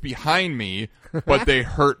fence behind me, but they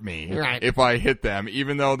hurt me if I hit them,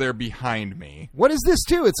 even though they're behind me. What is this,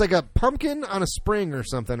 too? It's like a pumpkin on a spring or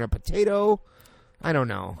something, a potato. I don't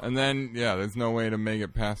know. And then, there's no way to make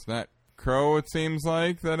it past that crow, it seems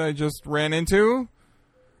like, that I just ran into.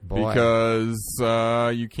 Boy. Because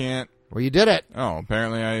you can't... Well, you did it. Oh,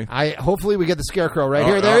 apparently hopefully we get the Scarecrow right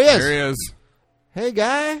here. There he is. There he is. Hey,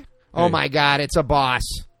 guy. Oh, my God. It's a boss.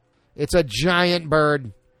 It's a giant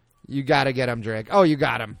bird. You got to get him, Drake. Oh, you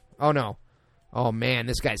got him. Oh, no. Oh, man.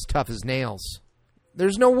 This guy's tough as nails.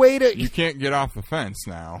 There's no way to... You can't get off the fence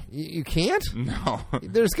now. You can't? No.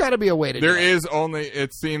 There's got to be a way to do it. There is only...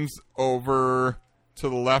 It seems over to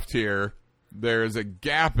the left here. There's a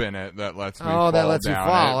gap in it that lets me fall that lets down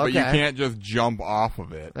you fall. But you can't just jump off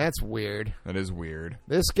of it. That's weird. That is weird.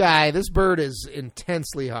 This bird is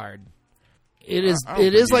intensely hard. It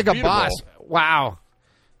is like a boss. Wow.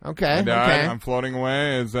 Okay. I died. I'm floating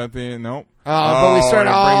away. Is that the... Nope. But we start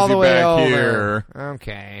all the way over. Here.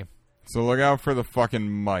 Okay. So look out for the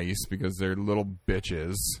fucking mice because they're little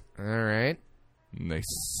bitches. All right. And they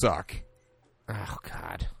suck. Oh,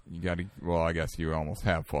 God. You gotta... Well, I guess you almost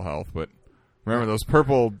have full health, but... Remember, those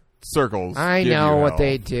purple circles. I know what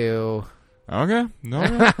they do. Okay.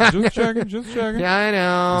 No, just checking. Yeah, I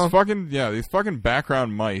know. These fucking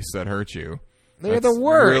background mice that hurt you. They're the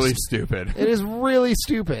worst. Really stupid. It is really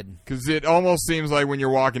stupid. Because it almost seems like when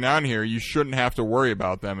you're walking down here, you shouldn't have to worry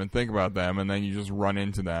about them and think about them, and then you just run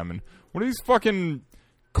into them. And what are these fucking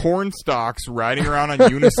corn stalks riding around on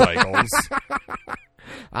unicycles?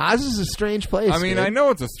 Oz is a strange place. I mean, dude. I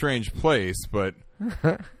know it's a strange place, but...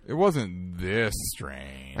 It wasn't this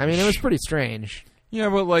strange. I mean, it was pretty strange. Yeah,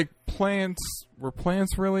 but like were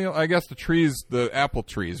plants really? I guess the apple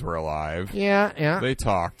trees were alive. Yeah. They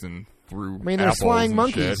talked and threw. I mean, there's flying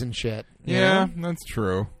monkeys and shit. Yeah, that's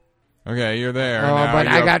true. Okay, you're there. Oh, now but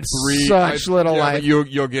I got such little life.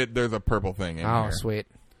 You'll get. There's a purple thing in here. Oh, sweet.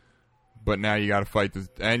 But now you got to fight this,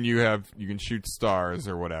 and you can shoot stars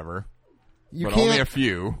or whatever. But only a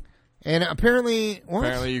few. And apparently, what?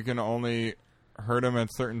 Apparently, you can only hurt them at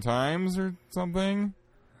certain times or something.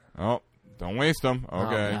 Oh, don't waste them.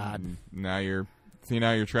 Okay. Oh, God. Now you're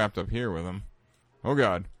trapped up here with them. Oh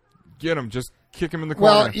God, get him! Just kick him in the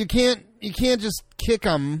corner. Well, you can't just kick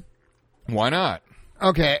him. Why not?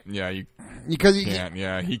 Okay. Yeah, because you can't.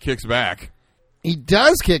 Yeah, he kicks back. He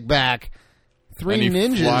does kick back. Three and he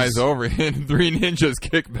ninjas flies over, and 3 ninjas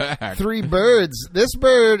kick back. 3 birds. This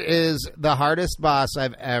bird is the hardest boss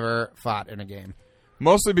I've ever fought in a game.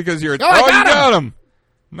 Mostly because you got him!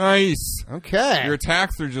 Nice. Okay. Your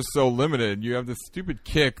attacks are just so limited. You have this stupid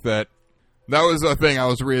kick that was a thing I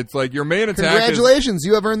was reading. It's like your main attack. Congratulations,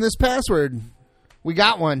 you have earned this password. We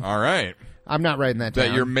got one. All right. I'm not writing that down.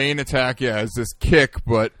 That your main attack, is this kick,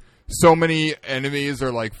 but so many enemies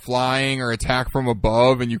are like flying or attack from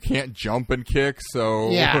above, and you can't jump and kick.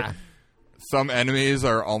 So some enemies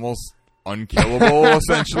are almost unkillable,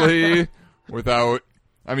 essentially. Without,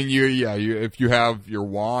 I mean, if you have your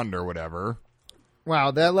wand or whatever.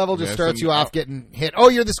 Wow, that level just starts you off getting hit. Oh,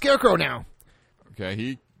 you're the Scarecrow now. Okay,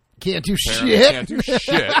 he can't do shit. Can't do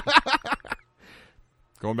shit.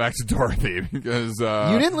 Going back to Dorothy because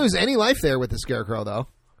you didn't lose any life there with the Scarecrow, though.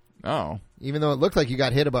 Oh, even though it looked like you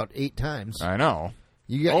got hit about 8 times. I know.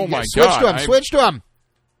 God! Switch to him.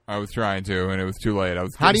 I was trying to, and it was too late.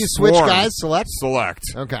 How do you switch, guys? Select.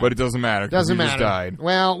 Okay, but it doesn't matter. Doesn't matter. Just died.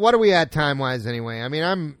 Well, what are we at time wise anyway? I mean,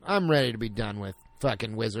 I'm ready to be done with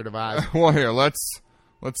fucking Wizard of Oz. Well, here let's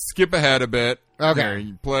skip ahead a bit. Okay, here,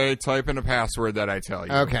 you type in a password that I tell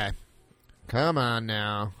you. Okay, come on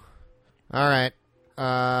now. All right.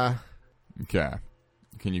 Okay.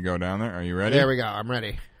 Can you go down there? Are you ready? There we go. I'm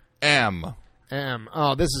ready. M.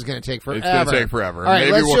 Oh, this is going to take forever. It's going to take forever. All right,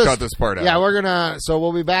 maybe we'll cut this part out. Yeah, so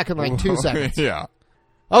we'll be back in like 2 seconds. Yeah.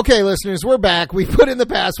 Okay, listeners, we're back. We put in the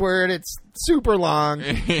password. It's super long.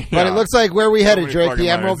 But it looks like where we headed, Drake, the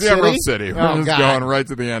Emerald City? The Emerald City. We're just going right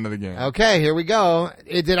to the end of the game. Okay, here we go.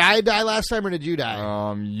 Did I die last time or did you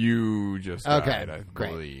die? You just died, I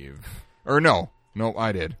believe. Or no. No,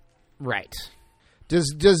 I did. Right.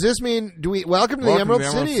 Does this mean welcome to the Emerald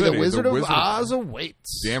City? The Wizard of Oz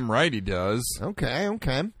awaits. Damn right he does. Okay.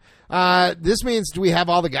 This means do we have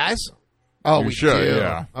all the guys? Oh, we should. Do.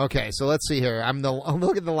 Yeah. Okay, so let's see here. I'm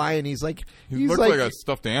looking at the lion. He looks like a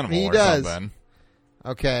stuffed animal. He or does. Something.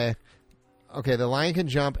 Okay. The lion can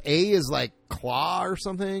jump. A is like claw or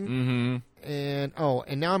something. Mm-hmm.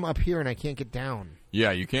 And now I'm up here and I can't get down.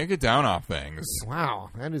 Yeah, you can't get down off things.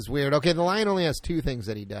 Wow, that is weird. Okay, the lion only has 2 things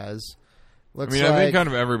that he does. I think kind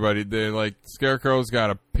of everybody. Scarecrow's got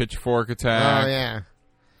a pitchfork attack. Oh, yeah.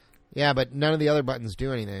 Yeah, but none of the other buttons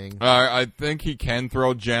do anything. I think he can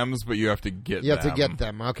throw gems, but you have to get them. You have to get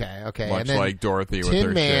them. Okay. Much and then like Dorothy with her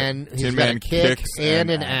Tin Man, shit. Tin Man kicks and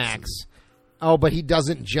an axe. Oh, but he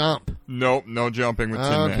doesn't jump. Nope, no jumping with Tin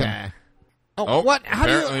Man. Okay. Oh, what? How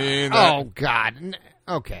do you... Oh, God.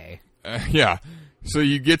 Okay. Yeah. So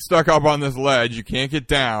you get stuck up on this ledge, you can't get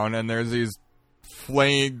down, and there's these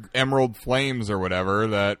emerald flames or whatever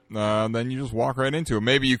that then you just walk right into it.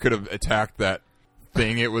 Maybe you could have attacked that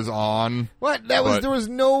thing it was on. What? There was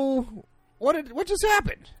no... What just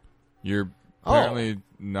happened? You're apparently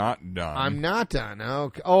not done. I'm not done.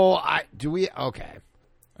 Okay. Okay.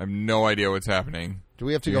 I have no idea what's happening. Do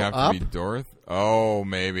we have to go up? To be Dorothy? Oh,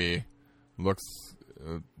 maybe. Looks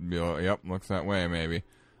looks that way, maybe.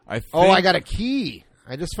 I got a key.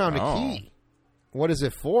 I just found a key. What is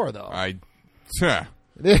it for, though?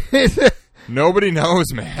 Nobody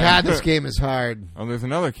knows, man. God, this game is hard. Oh, there's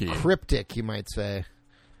another key. Cryptic, you might say.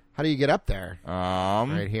 How do you get up there?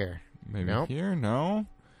 Right here. Maybe here? No.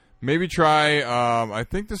 Maybe try, I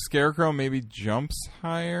think the Scarecrow maybe jumps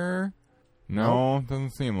higher. No,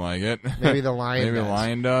 doesn't seem like it. Maybe the lion Maybe the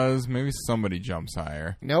lion does. Maybe somebody jumps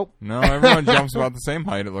higher. Nope. No, everyone jumps about the same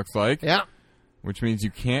height, it looks like. Yeah. Which means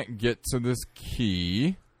you can't get to this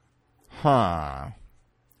key. Huh.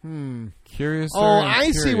 Curious.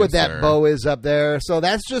 I see what that bow is up there. So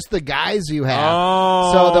that's just the guys you have.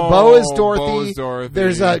 Oh, so the bow is Dorothy. Bow is Dorothy.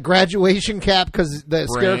 There's a graduation cap because the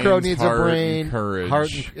Scarecrow needs a brain. And courage. Heart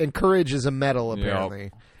and courage is a medal, apparently.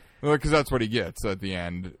 Yep. Well, because that's what he gets at the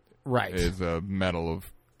end. Right. Is a medal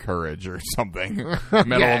of courage or something.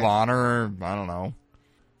 Medal of honor. I don't know.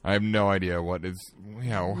 I have no idea what is.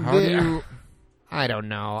 How do you? I don't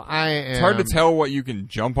know. It's hard to tell what you can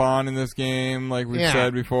jump on in this game, like we've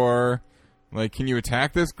said before. Like, can you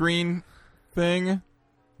attack this green thing?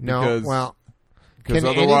 No. Because can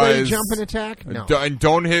otherwise, anybody jump and attack? No. And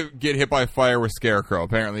don't get hit by fire with Scarecrow.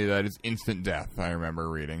 Apparently, that is instant death. I remember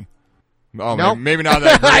reading. Oh, nope. maybe not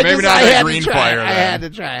that. Maybe not that green fire. I had to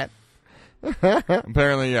try it.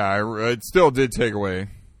 Apparently, it still did take away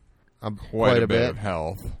quite a bit of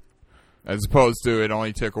health, as opposed to it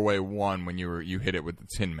only took away 1 when you hit it with the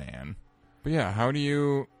Tin Man. But yeah, how do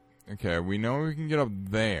you? Okay, we know we can get up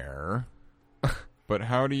there, but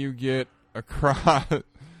how do you get across?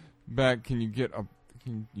 Back? Can you get up?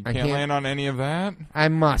 You can't land on any of that? I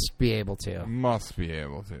must be able to. Must be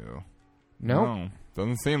able to. Nope. No,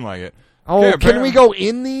 doesn't seem like it. Oh, okay, can we go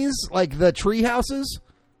in these, like the tree houses?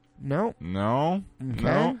 No. No. Okay.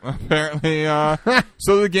 No. Apparently,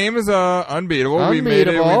 so the game is unbeatable.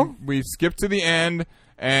 Unbeatable. We skipped to the end,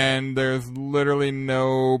 and there's literally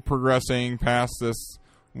no progressing past this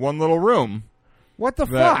one little room. What the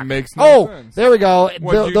that fuck? Makes no sense. There we go.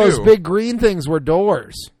 Those do? big green things were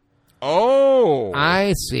doors. Oh.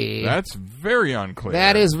 I see. That's very unclear.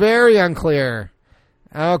 That is very unclear.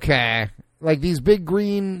 Okay. Like these big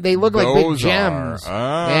green, they look like big gems. Oh.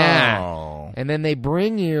 Yeah. And then they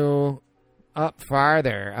bring you up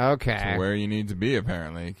farther. Okay. To where you need to be,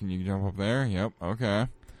 apparently. Can you jump up there? Yep. Okay.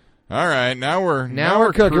 All right. Now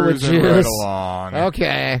we're cooking with juice. Right along.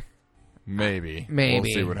 Okay. Maybe. We'll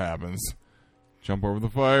see what happens. Jump over the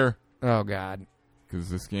fire. Oh, God. Because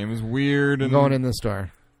this game is weird. And going in the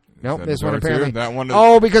store. Nope, this one apparently. That one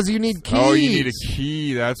because you need keys. Oh, you need a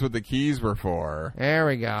key. That's what the keys were for. There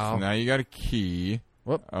we go. So now you got a key.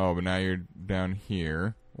 Whoop. Oh, but now you're down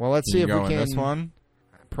here. Well, let's see if we can. In this one?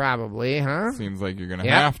 Probably, huh? Seems like you're going to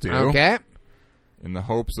have to. Okay. In the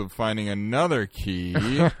hopes of finding another key.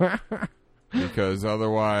 Because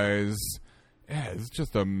otherwise, it's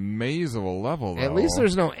just a maze of a level, though. At least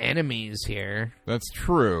there's no enemies here. That's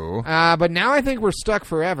true. But now I think we're stuck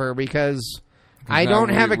forever because I don't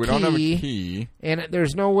have a key. We don't have a key. And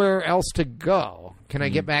there's nowhere else to go. Can I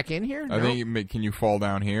get back in here? I think, can you fall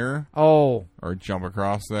down here? Oh. Or jump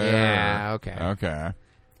across there? Yeah, okay. Okay.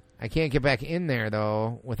 I can't get back in there,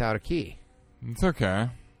 though, without a key. It's okay.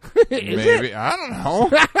 Maybe. It? I don't know.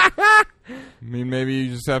 I mean, maybe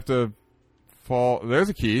you just have to fall. There's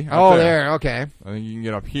a key. Oh, there. Okay. I think you can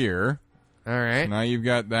get up here. All right. So now you've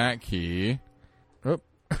got that key. Oop.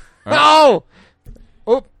 Oh!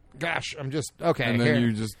 Oop. Gosh, I'm just... Okay, and then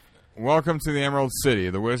you just... Welcome to the Emerald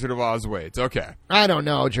City. The Wizard of Oz waits. Okay. I don't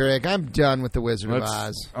know, Drake. I'm done with the Wizard of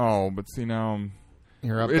Oz. Oh, but see, now...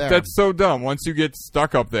 You're up there. That's so dumb. Once you get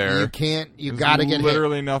stuck up there... You can't... You gotta get hit. There's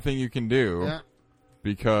literally nothing you can do. Yeah.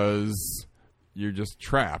 Because you're just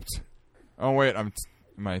trapped. Oh, wait. Am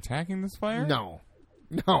I attacking this fire? No.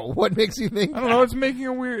 What makes you think I don't know. It's making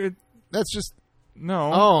a weird... That's just...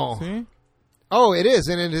 No. Oh. See? Oh, it is,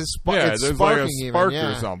 and it is there's sparking like a spark even,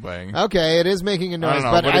 or something. Okay, it is making a noise,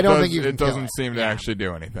 but I don't think you can It doesn't kill seem to actually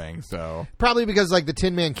do anything, so... Probably because, like, the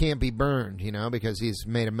Tin Man can't be burned, because he's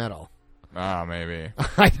made of metal. Ah, maybe.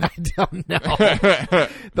 I don't know.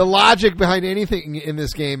 The logic behind anything in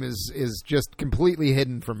this game is just completely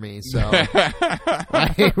hidden from me, so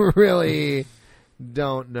I really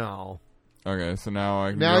don't know. Okay, so now I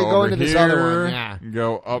can go over into here, this other one, yeah.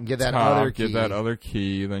 Go up get that top, other key. Get that other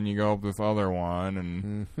key, then you go up this other one,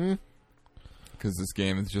 and because this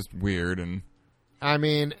game is just weird, and I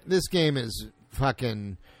mean, this game is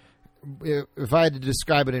fucking. If I had to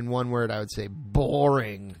describe it in one word, I would say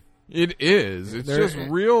boring. It is. It's just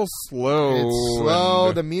real slow. It's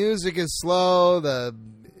slow. The music is slow. The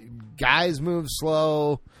guys move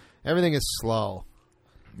slow. Everything is slow.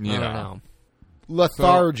 Yeah. I don't know.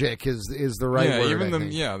 Lethargic is the right word. Even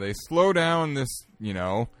they slow down this,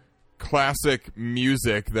 classic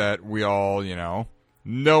music that we all,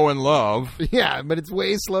 know and love. Yeah, but it's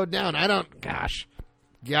way slowed down. Gosh.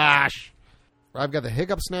 I've got the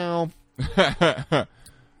hiccups now.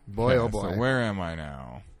 Boy, oh boy. So where am I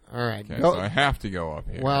now? All right. Okay, so I have to go up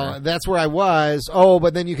here. Well, that's where I was. Oh,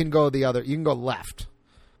 but then you can go you can go left.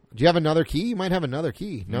 Do you have another key? You might have another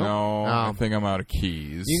key. No, I think I'm out of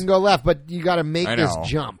keys. You can go left, but you got to make this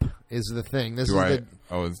jump. Is the thing? I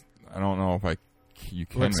don't know if you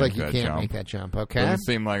can. Looks like you can't jump. make that jump. Okay, doesn't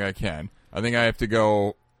seem like I can. I think I have to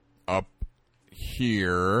go up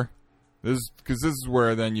here. This is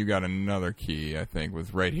where then you got another key. I think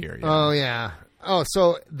was right here. Oh yeah. Oh,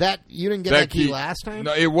 so you didn't get that key last time?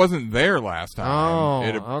 No, it wasn't there last time.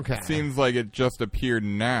 Oh, okay. It seems like it just appeared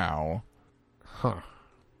now. Huh.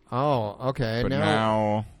 Oh, okay. But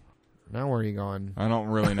now where are you going? I don't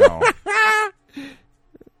really know.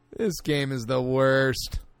 This game is the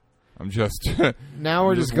worst. I'm just now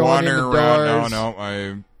we're just going into doors. No,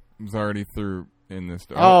 I was already through in this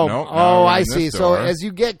door. I see. So as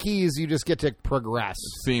you get keys, you just get to progress.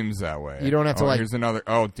 It seems that way. You don't have to Here's another.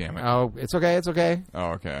 Oh, damn it. Oh, it's okay. It's okay.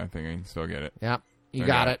 Oh, okay. I think I can still get it. Yep. You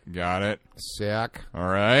got it. Got it. Sick. All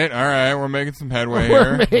right. We're making some headway here.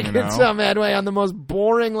 We're making some headway on the most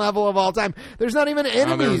boring level of all time. There's not even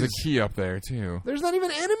enemies. Oh, there was a key up there, too. There's not even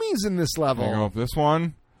enemies in this level. Can I go up this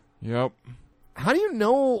one? Yep. How do you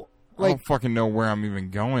know? I don't fucking know where I'm even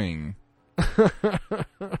going. I'm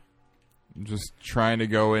just trying to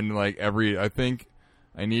go in I think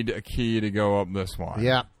I need a key to go up this one.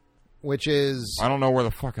 Yeah. Which is... I don't know where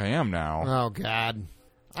the fuck I am now. Oh, God.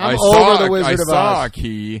 I saw a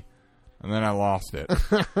key, and then I lost it.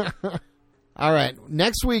 All right.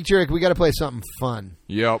 Next week, Jerick, we got to play something fun.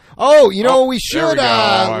 Yep. Oh, we should... There we go.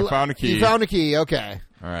 I found a key. You found a key. Okay.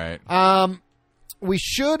 All right. We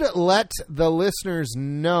should let the listeners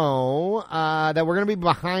know that we're going to be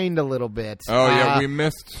behind a little bit. Oh, yeah, we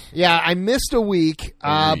missed... Yeah, I missed a week,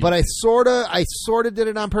 but I sort of did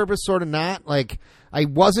it on purpose, sort of not. I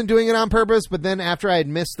wasn't doing it on purpose, but then after I had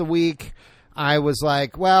missed the week... I was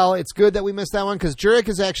like, well, it's good that we missed that one because Jerick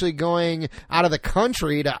is actually going out of the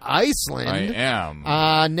country to Iceland. I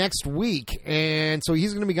am. Next week. And so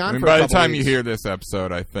he's going to be gone for a couple weeks. By the time you hear this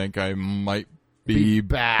episode, I think I might be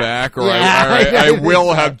back. Or yeah, I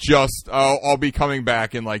will have just... I'll be coming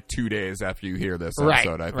back in 2 days after you hear this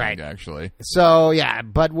episode, I think, actually. So, yeah,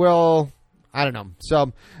 but we'll... I don't know.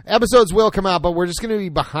 So, episodes will come out, but we're just going to be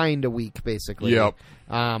behind a week, basically. Yep.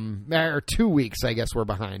 Or 2 weeks, I guess we're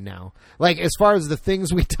behind now. As far as the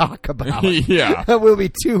things we talk about. Yeah. We'll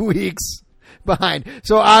be 2 weeks behind.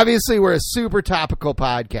 So, obviously, we're a super topical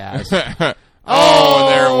podcast. There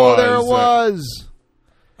it was.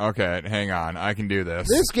 Okay, hang on. I can do this.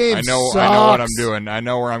 This game sucks. I know what I'm doing. I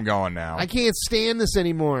know where I'm going now. I can't stand this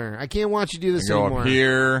anymore. I can't watch you do this go anymore. Up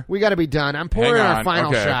here. We got to be done. I'm pouring our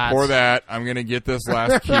final shots. For that, I'm going to get this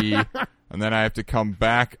last key, and then I have to come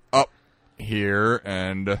back up here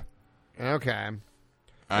and... Okay.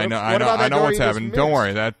 I know what's happening. Don't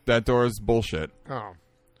worry. That door is bullshit. Oh.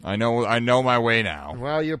 I know my way now.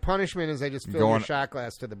 Well, your punishment is I just filled your shot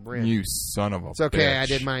glass to the brim. You son of a It's okay. bitch. I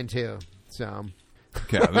did mine too. So...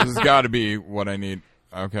 Okay, this has got to be what I need.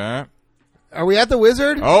 Okay. Are we at the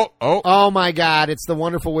wizard? Oh. Oh, my God. It's the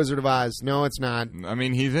wonderful Wizard of Oz. No, it's not. I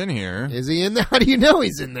mean, he's in here. Is he in there? How do you know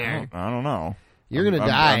he's in there? I don't know. You're going to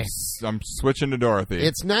die. I'm switching to Dorothy.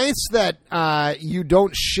 It's nice that you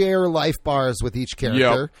don't share life bars with each character.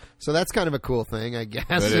 Yep. So that's kind of a cool thing, I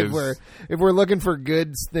guess, if we're looking for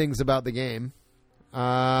good things about the game.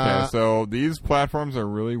 Okay, so these platforms are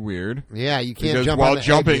really weird. Yeah, you can't because jump while on the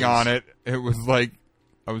jumping edges. on it, it was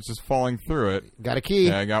I was just falling through it. Got a key.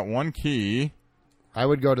 Yeah, I got one key. I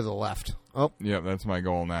would go to the left. Oh. Yep, that's my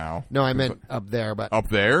goal now. No, I meant up there. But up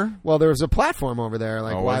there? Well, there was a platform over there.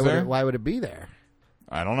 Why would it be there?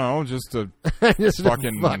 I don't know, just to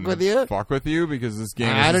fucking fuck with you? Fuck with you because this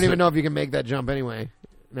game I don't even know if you can make that jump anyway.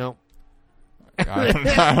 No. I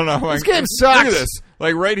don't know. This game sucks. Look at this.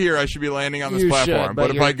 Right here, I should be landing on this platform.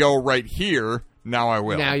 But if I go right here, now I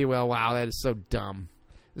will. Now you will. Wow, that is so dumb.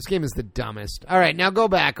 This game is the dumbest. All right, now go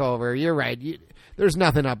back over. You're right. There's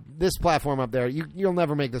nothing up. This platform up there, you'll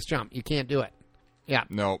never make this jump. You can't do it. Yeah.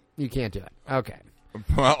 Nope. You can't do it. Okay.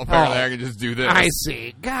 Well, apparently I can just do this. I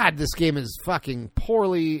see. God, this game is fucking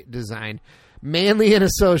poorly designed. Manley and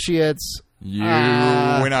Associates. You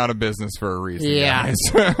went out of business for a reason, yeah.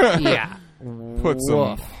 guys. Yeah. Put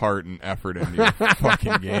some heart and effort into your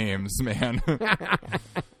fucking games, man.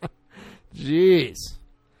 Jeez.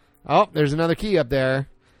 Oh, there's another key up there.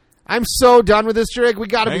 I'm so done with this, Jerick. We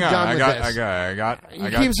got to be done with this. I got You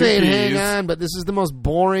keep saying hang on, but this is the most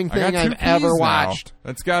boring thing I've ever watched.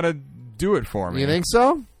 That's got to do it for me. You think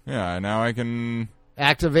so? Yeah, now I can...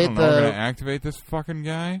 Activate I'm going to activate this fucking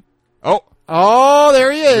guy. Oh,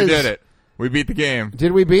 there he is. We did it. We beat the game.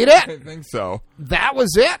 Did we beat it? I think so. That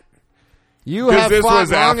was it? You have fought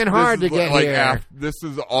long and hard to get here. This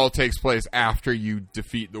all takes place after you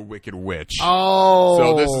defeat the Wicked Witch. Oh.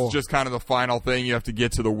 So this is just kind of the final thing. You have to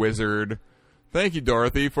get to the wizard. Thank you,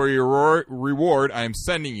 Dorothy, for your reward. I am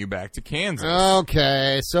sending you back to Kansas.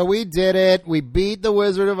 Okay, so we did it. We beat the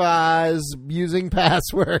Wizard of Oz using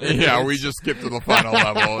passwords. Yeah, we just skipped to the final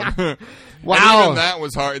level. Wow. And even that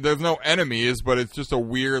was hard. There's no enemies, but it's just a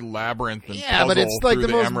weird labyrinth and puzzle but it's like through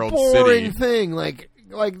the most Emerald boring City. thing. Like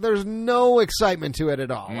there's no excitement to it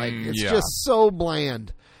at all. It's just so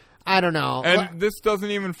bland. I don't know. And this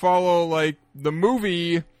doesn't even follow, the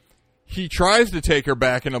movie. He tries to take her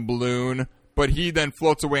back in a balloon, but he then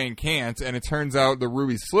floats away and can't, and it turns out the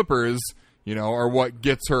ruby slippers or what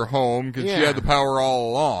gets her home because she had the power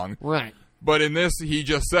all along. Right. But in this, he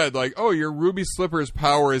just said, like, oh, your ruby slipper's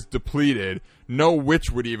power is depleted. No witch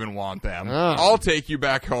would even want them. Oh. I'll take you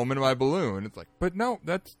back home in my balloon. It's like, but no,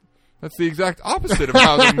 that's the exact opposite of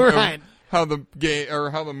how the right. How the game or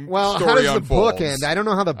how the well, story how does unfolds. The book end? I don't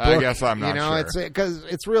know how the book. I guess I'm not sure. It's because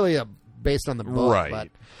it's really based on the book, right?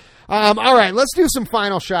 But, all right, let's do some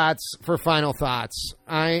final shots for final thoughts.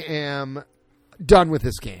 I am done with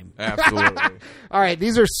this game. Absolutely. All right,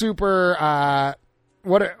 these are super.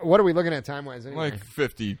 What are we looking at time wise? Anyway? Like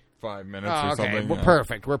 55 minutes or something. We're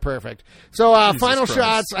perfect. We're perfect. So final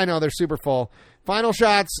shots. I know they're super full. Final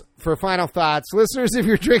shots for final thoughts. Listeners, if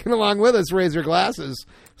you're drinking along with us, raise your glasses.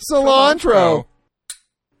 Cilantro.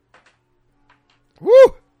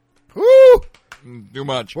 Woo! Woo! Too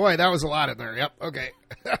much. Boy, that was a lot in there. Yep. Okay.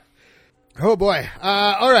 Oh, boy.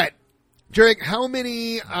 All right. Drake, how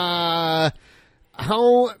many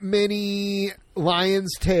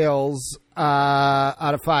Lion's Tails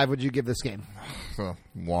out of 5 would you give this game?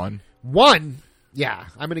 1. 1? Yeah,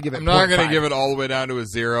 I'm going to give it. I'm not going to give it all the way down to a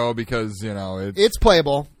 0 because it's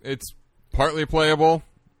playable. It's partly playable.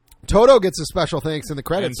 Toto gets a special thanks in the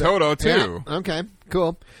credits. And Toto too. Yeah. Okay,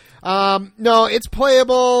 cool. No, it's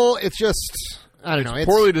playable. It's just I don't know. It's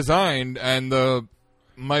poorly designed, and the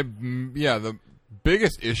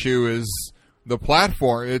biggest issue is the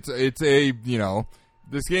platform. It's a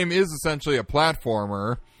this game is essentially a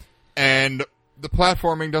platformer, and the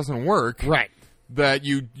platforming doesn't work. Right. That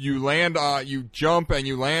you land, you jump and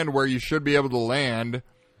you land where you should be able to land,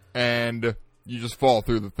 and you just fall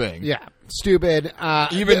through the thing. Yeah, stupid.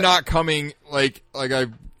 Even not coming like I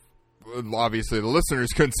obviously the listeners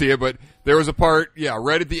couldn't see it, but there was a part,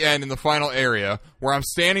 right at the end in the final area where I'm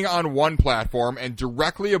standing on one platform and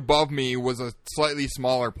directly above me was a slightly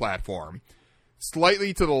smaller platform.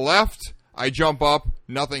 Slightly to the left, I jump up,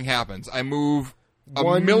 nothing happens. I move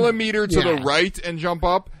a millimeter to the right and jump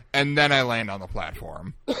up. And then I land on the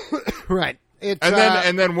platform. Right.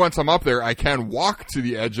 And then once I'm up there, I can walk to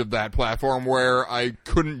the edge of that platform where I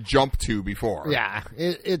couldn't jump to before. Yeah.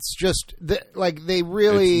 It's just, they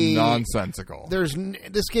really... It's nonsensical.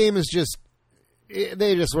 This game is just...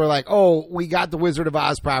 They just were like, oh, we got the Wizard of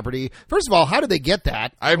Oz property. First of all, how did they get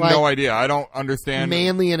that? I have no idea. I don't understand.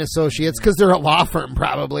 Manley and Associates, because they're a law firm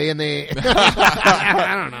probably, and they...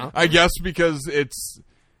 I don't know. I guess because it's,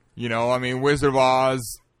 Wizard of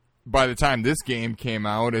Oz... By the time this game came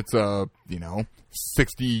out, it's a,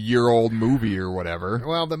 60-year-old movie or whatever.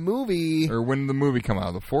 Well, the movie... Or when did the movie come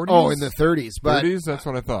out? The 40s? Oh, in the 30s. But, 30s? That's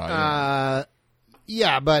what I thought.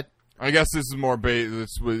 Yeah, but... I guess this is more...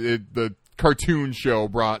 the cartoon show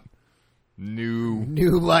brought new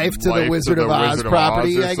life to the Wizard of Oz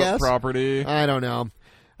property, I guess. Property. I don't know.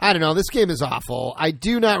 This game is awful. I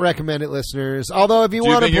do not recommend it, listeners. Although, if you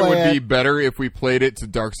want to play it... Do you think it would be better if we played it to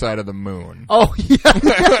Dark Side of the Moon? Oh, yeah.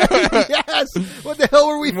 Yes. What the hell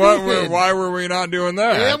were we thinking? Why were we not doing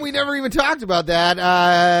that? Yeah, we never even talked about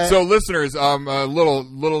that. So, listeners, a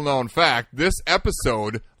little known fact, this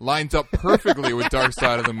episode lines up perfectly with Dark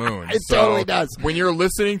Side of the Moon. It totally does. When you're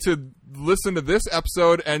listen to this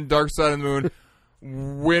episode and Dark Side of the Moon,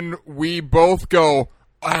 when we both go...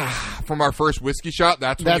 from our first whiskey shot,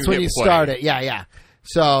 that's when you start it. Yeah.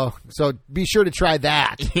 So be sure to try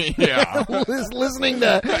that. Yeah. Listening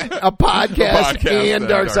to a podcast and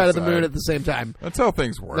Dark Side of the Moon at the same time. That's how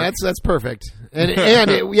things work. That's perfect. And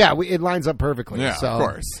it lines up perfectly. Yeah, so, of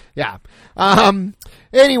course. Yeah.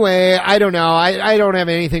 Anyway, I don't know. I don't have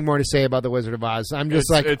anything more to say about the Wizard of Oz. I'm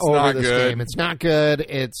just over this game. It's not good.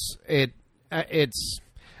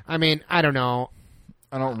 I mean, I don't know.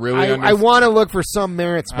 I don't really understand. I want to look for some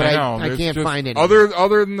merits, but I can't find any.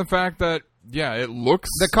 Other than the fact that, it looks...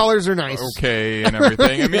 The colors are nice. Okay and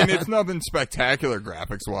everything. I mean, it's nothing spectacular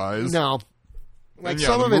graphics-wise. No.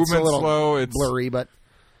 Some of it's a little slow, blurry, but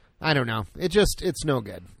I don't know. It's no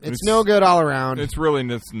good. It's no good all around.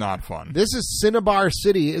 It's not fun. This is Cinnabar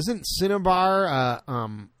City. Isn't Cinnabar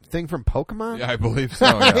thing from Pokemon? Yeah, I believe so,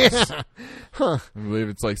 yes. Yeah. Huh. I believe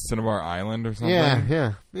it's like Cinnabar Island or something.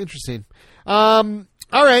 Yeah. Interesting.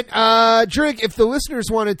 All right, Drake, if the listeners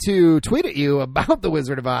wanted to tweet at you about the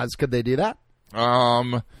Wizard of Oz, could they do that?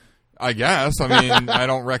 I guess. I mean, I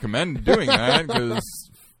don't recommend doing that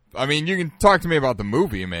because, you can talk to me about the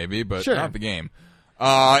movie maybe, but not the game.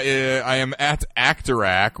 I am at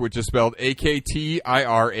Actorac, which is spelled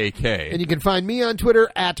AKTIRAK. And you can find me on Twitter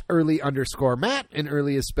at Early_Matt, and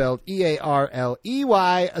Early is spelled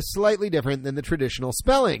EARLEY, slightly different than the traditional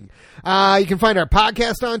spelling. You can find our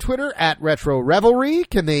podcast on Twitter at Retro Revelry.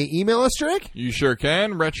 Can they email us, Drake? You sure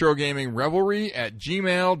can.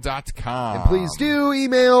 RetroGamingRevelry@gmail.com. And please do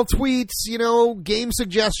email, tweets, game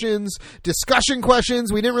suggestions, discussion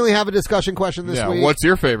questions. We didn't really have a discussion question this week. What's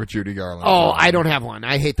your favorite Judy Garland? Oh, I don't have one.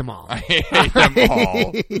 I hate them all. I hate them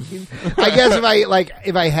all. I guess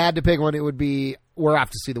if I had to pick one, it would be "We're Off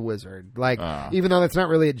to See the Wizard." Even though that's not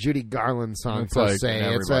really a Judy Garland song per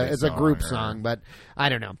se, it's a group song, but I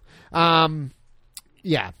don't know.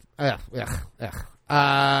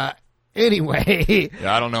 Anyway,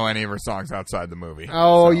 I don't know any of her songs outside the movie.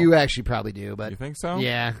 Oh, so. You actually probably do, but you think so?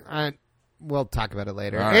 Yeah, we'll talk about it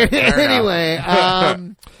later. Right, anyway.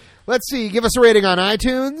 Let's see. Give us a rating on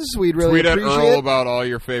iTunes. We'd really tweet appreciate it. Tweet at Earl about all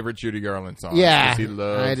your favorite Judy Garland songs. Yeah, he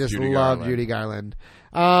loves I just Judy love Garland. Judy Garland.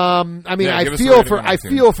 I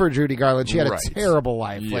feel for Judy Garland. She had a terrible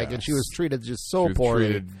life, and she was treated just so poorly.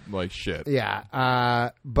 Treated like shit.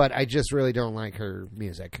 Yeah, but I just really don't like her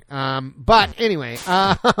music. But anyway,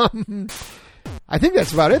 I think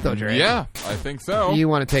that's about it, though, Jerry. Yeah, I think so. You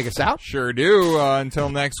want to take us out? Sure do. Until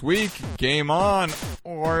next week, game on,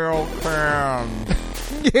 oil can.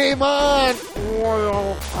 Game on,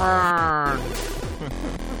 oil can.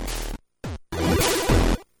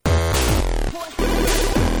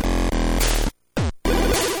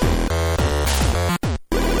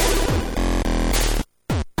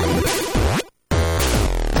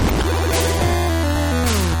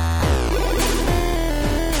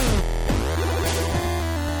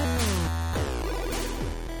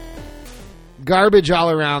 Garbage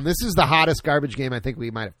all around. This is the hottest garbage game I think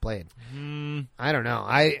we might have played. I don't know.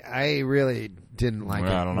 I really didn't like it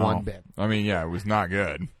I don't know. one bit. I mean, it was not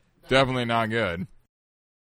good. Definitely not good.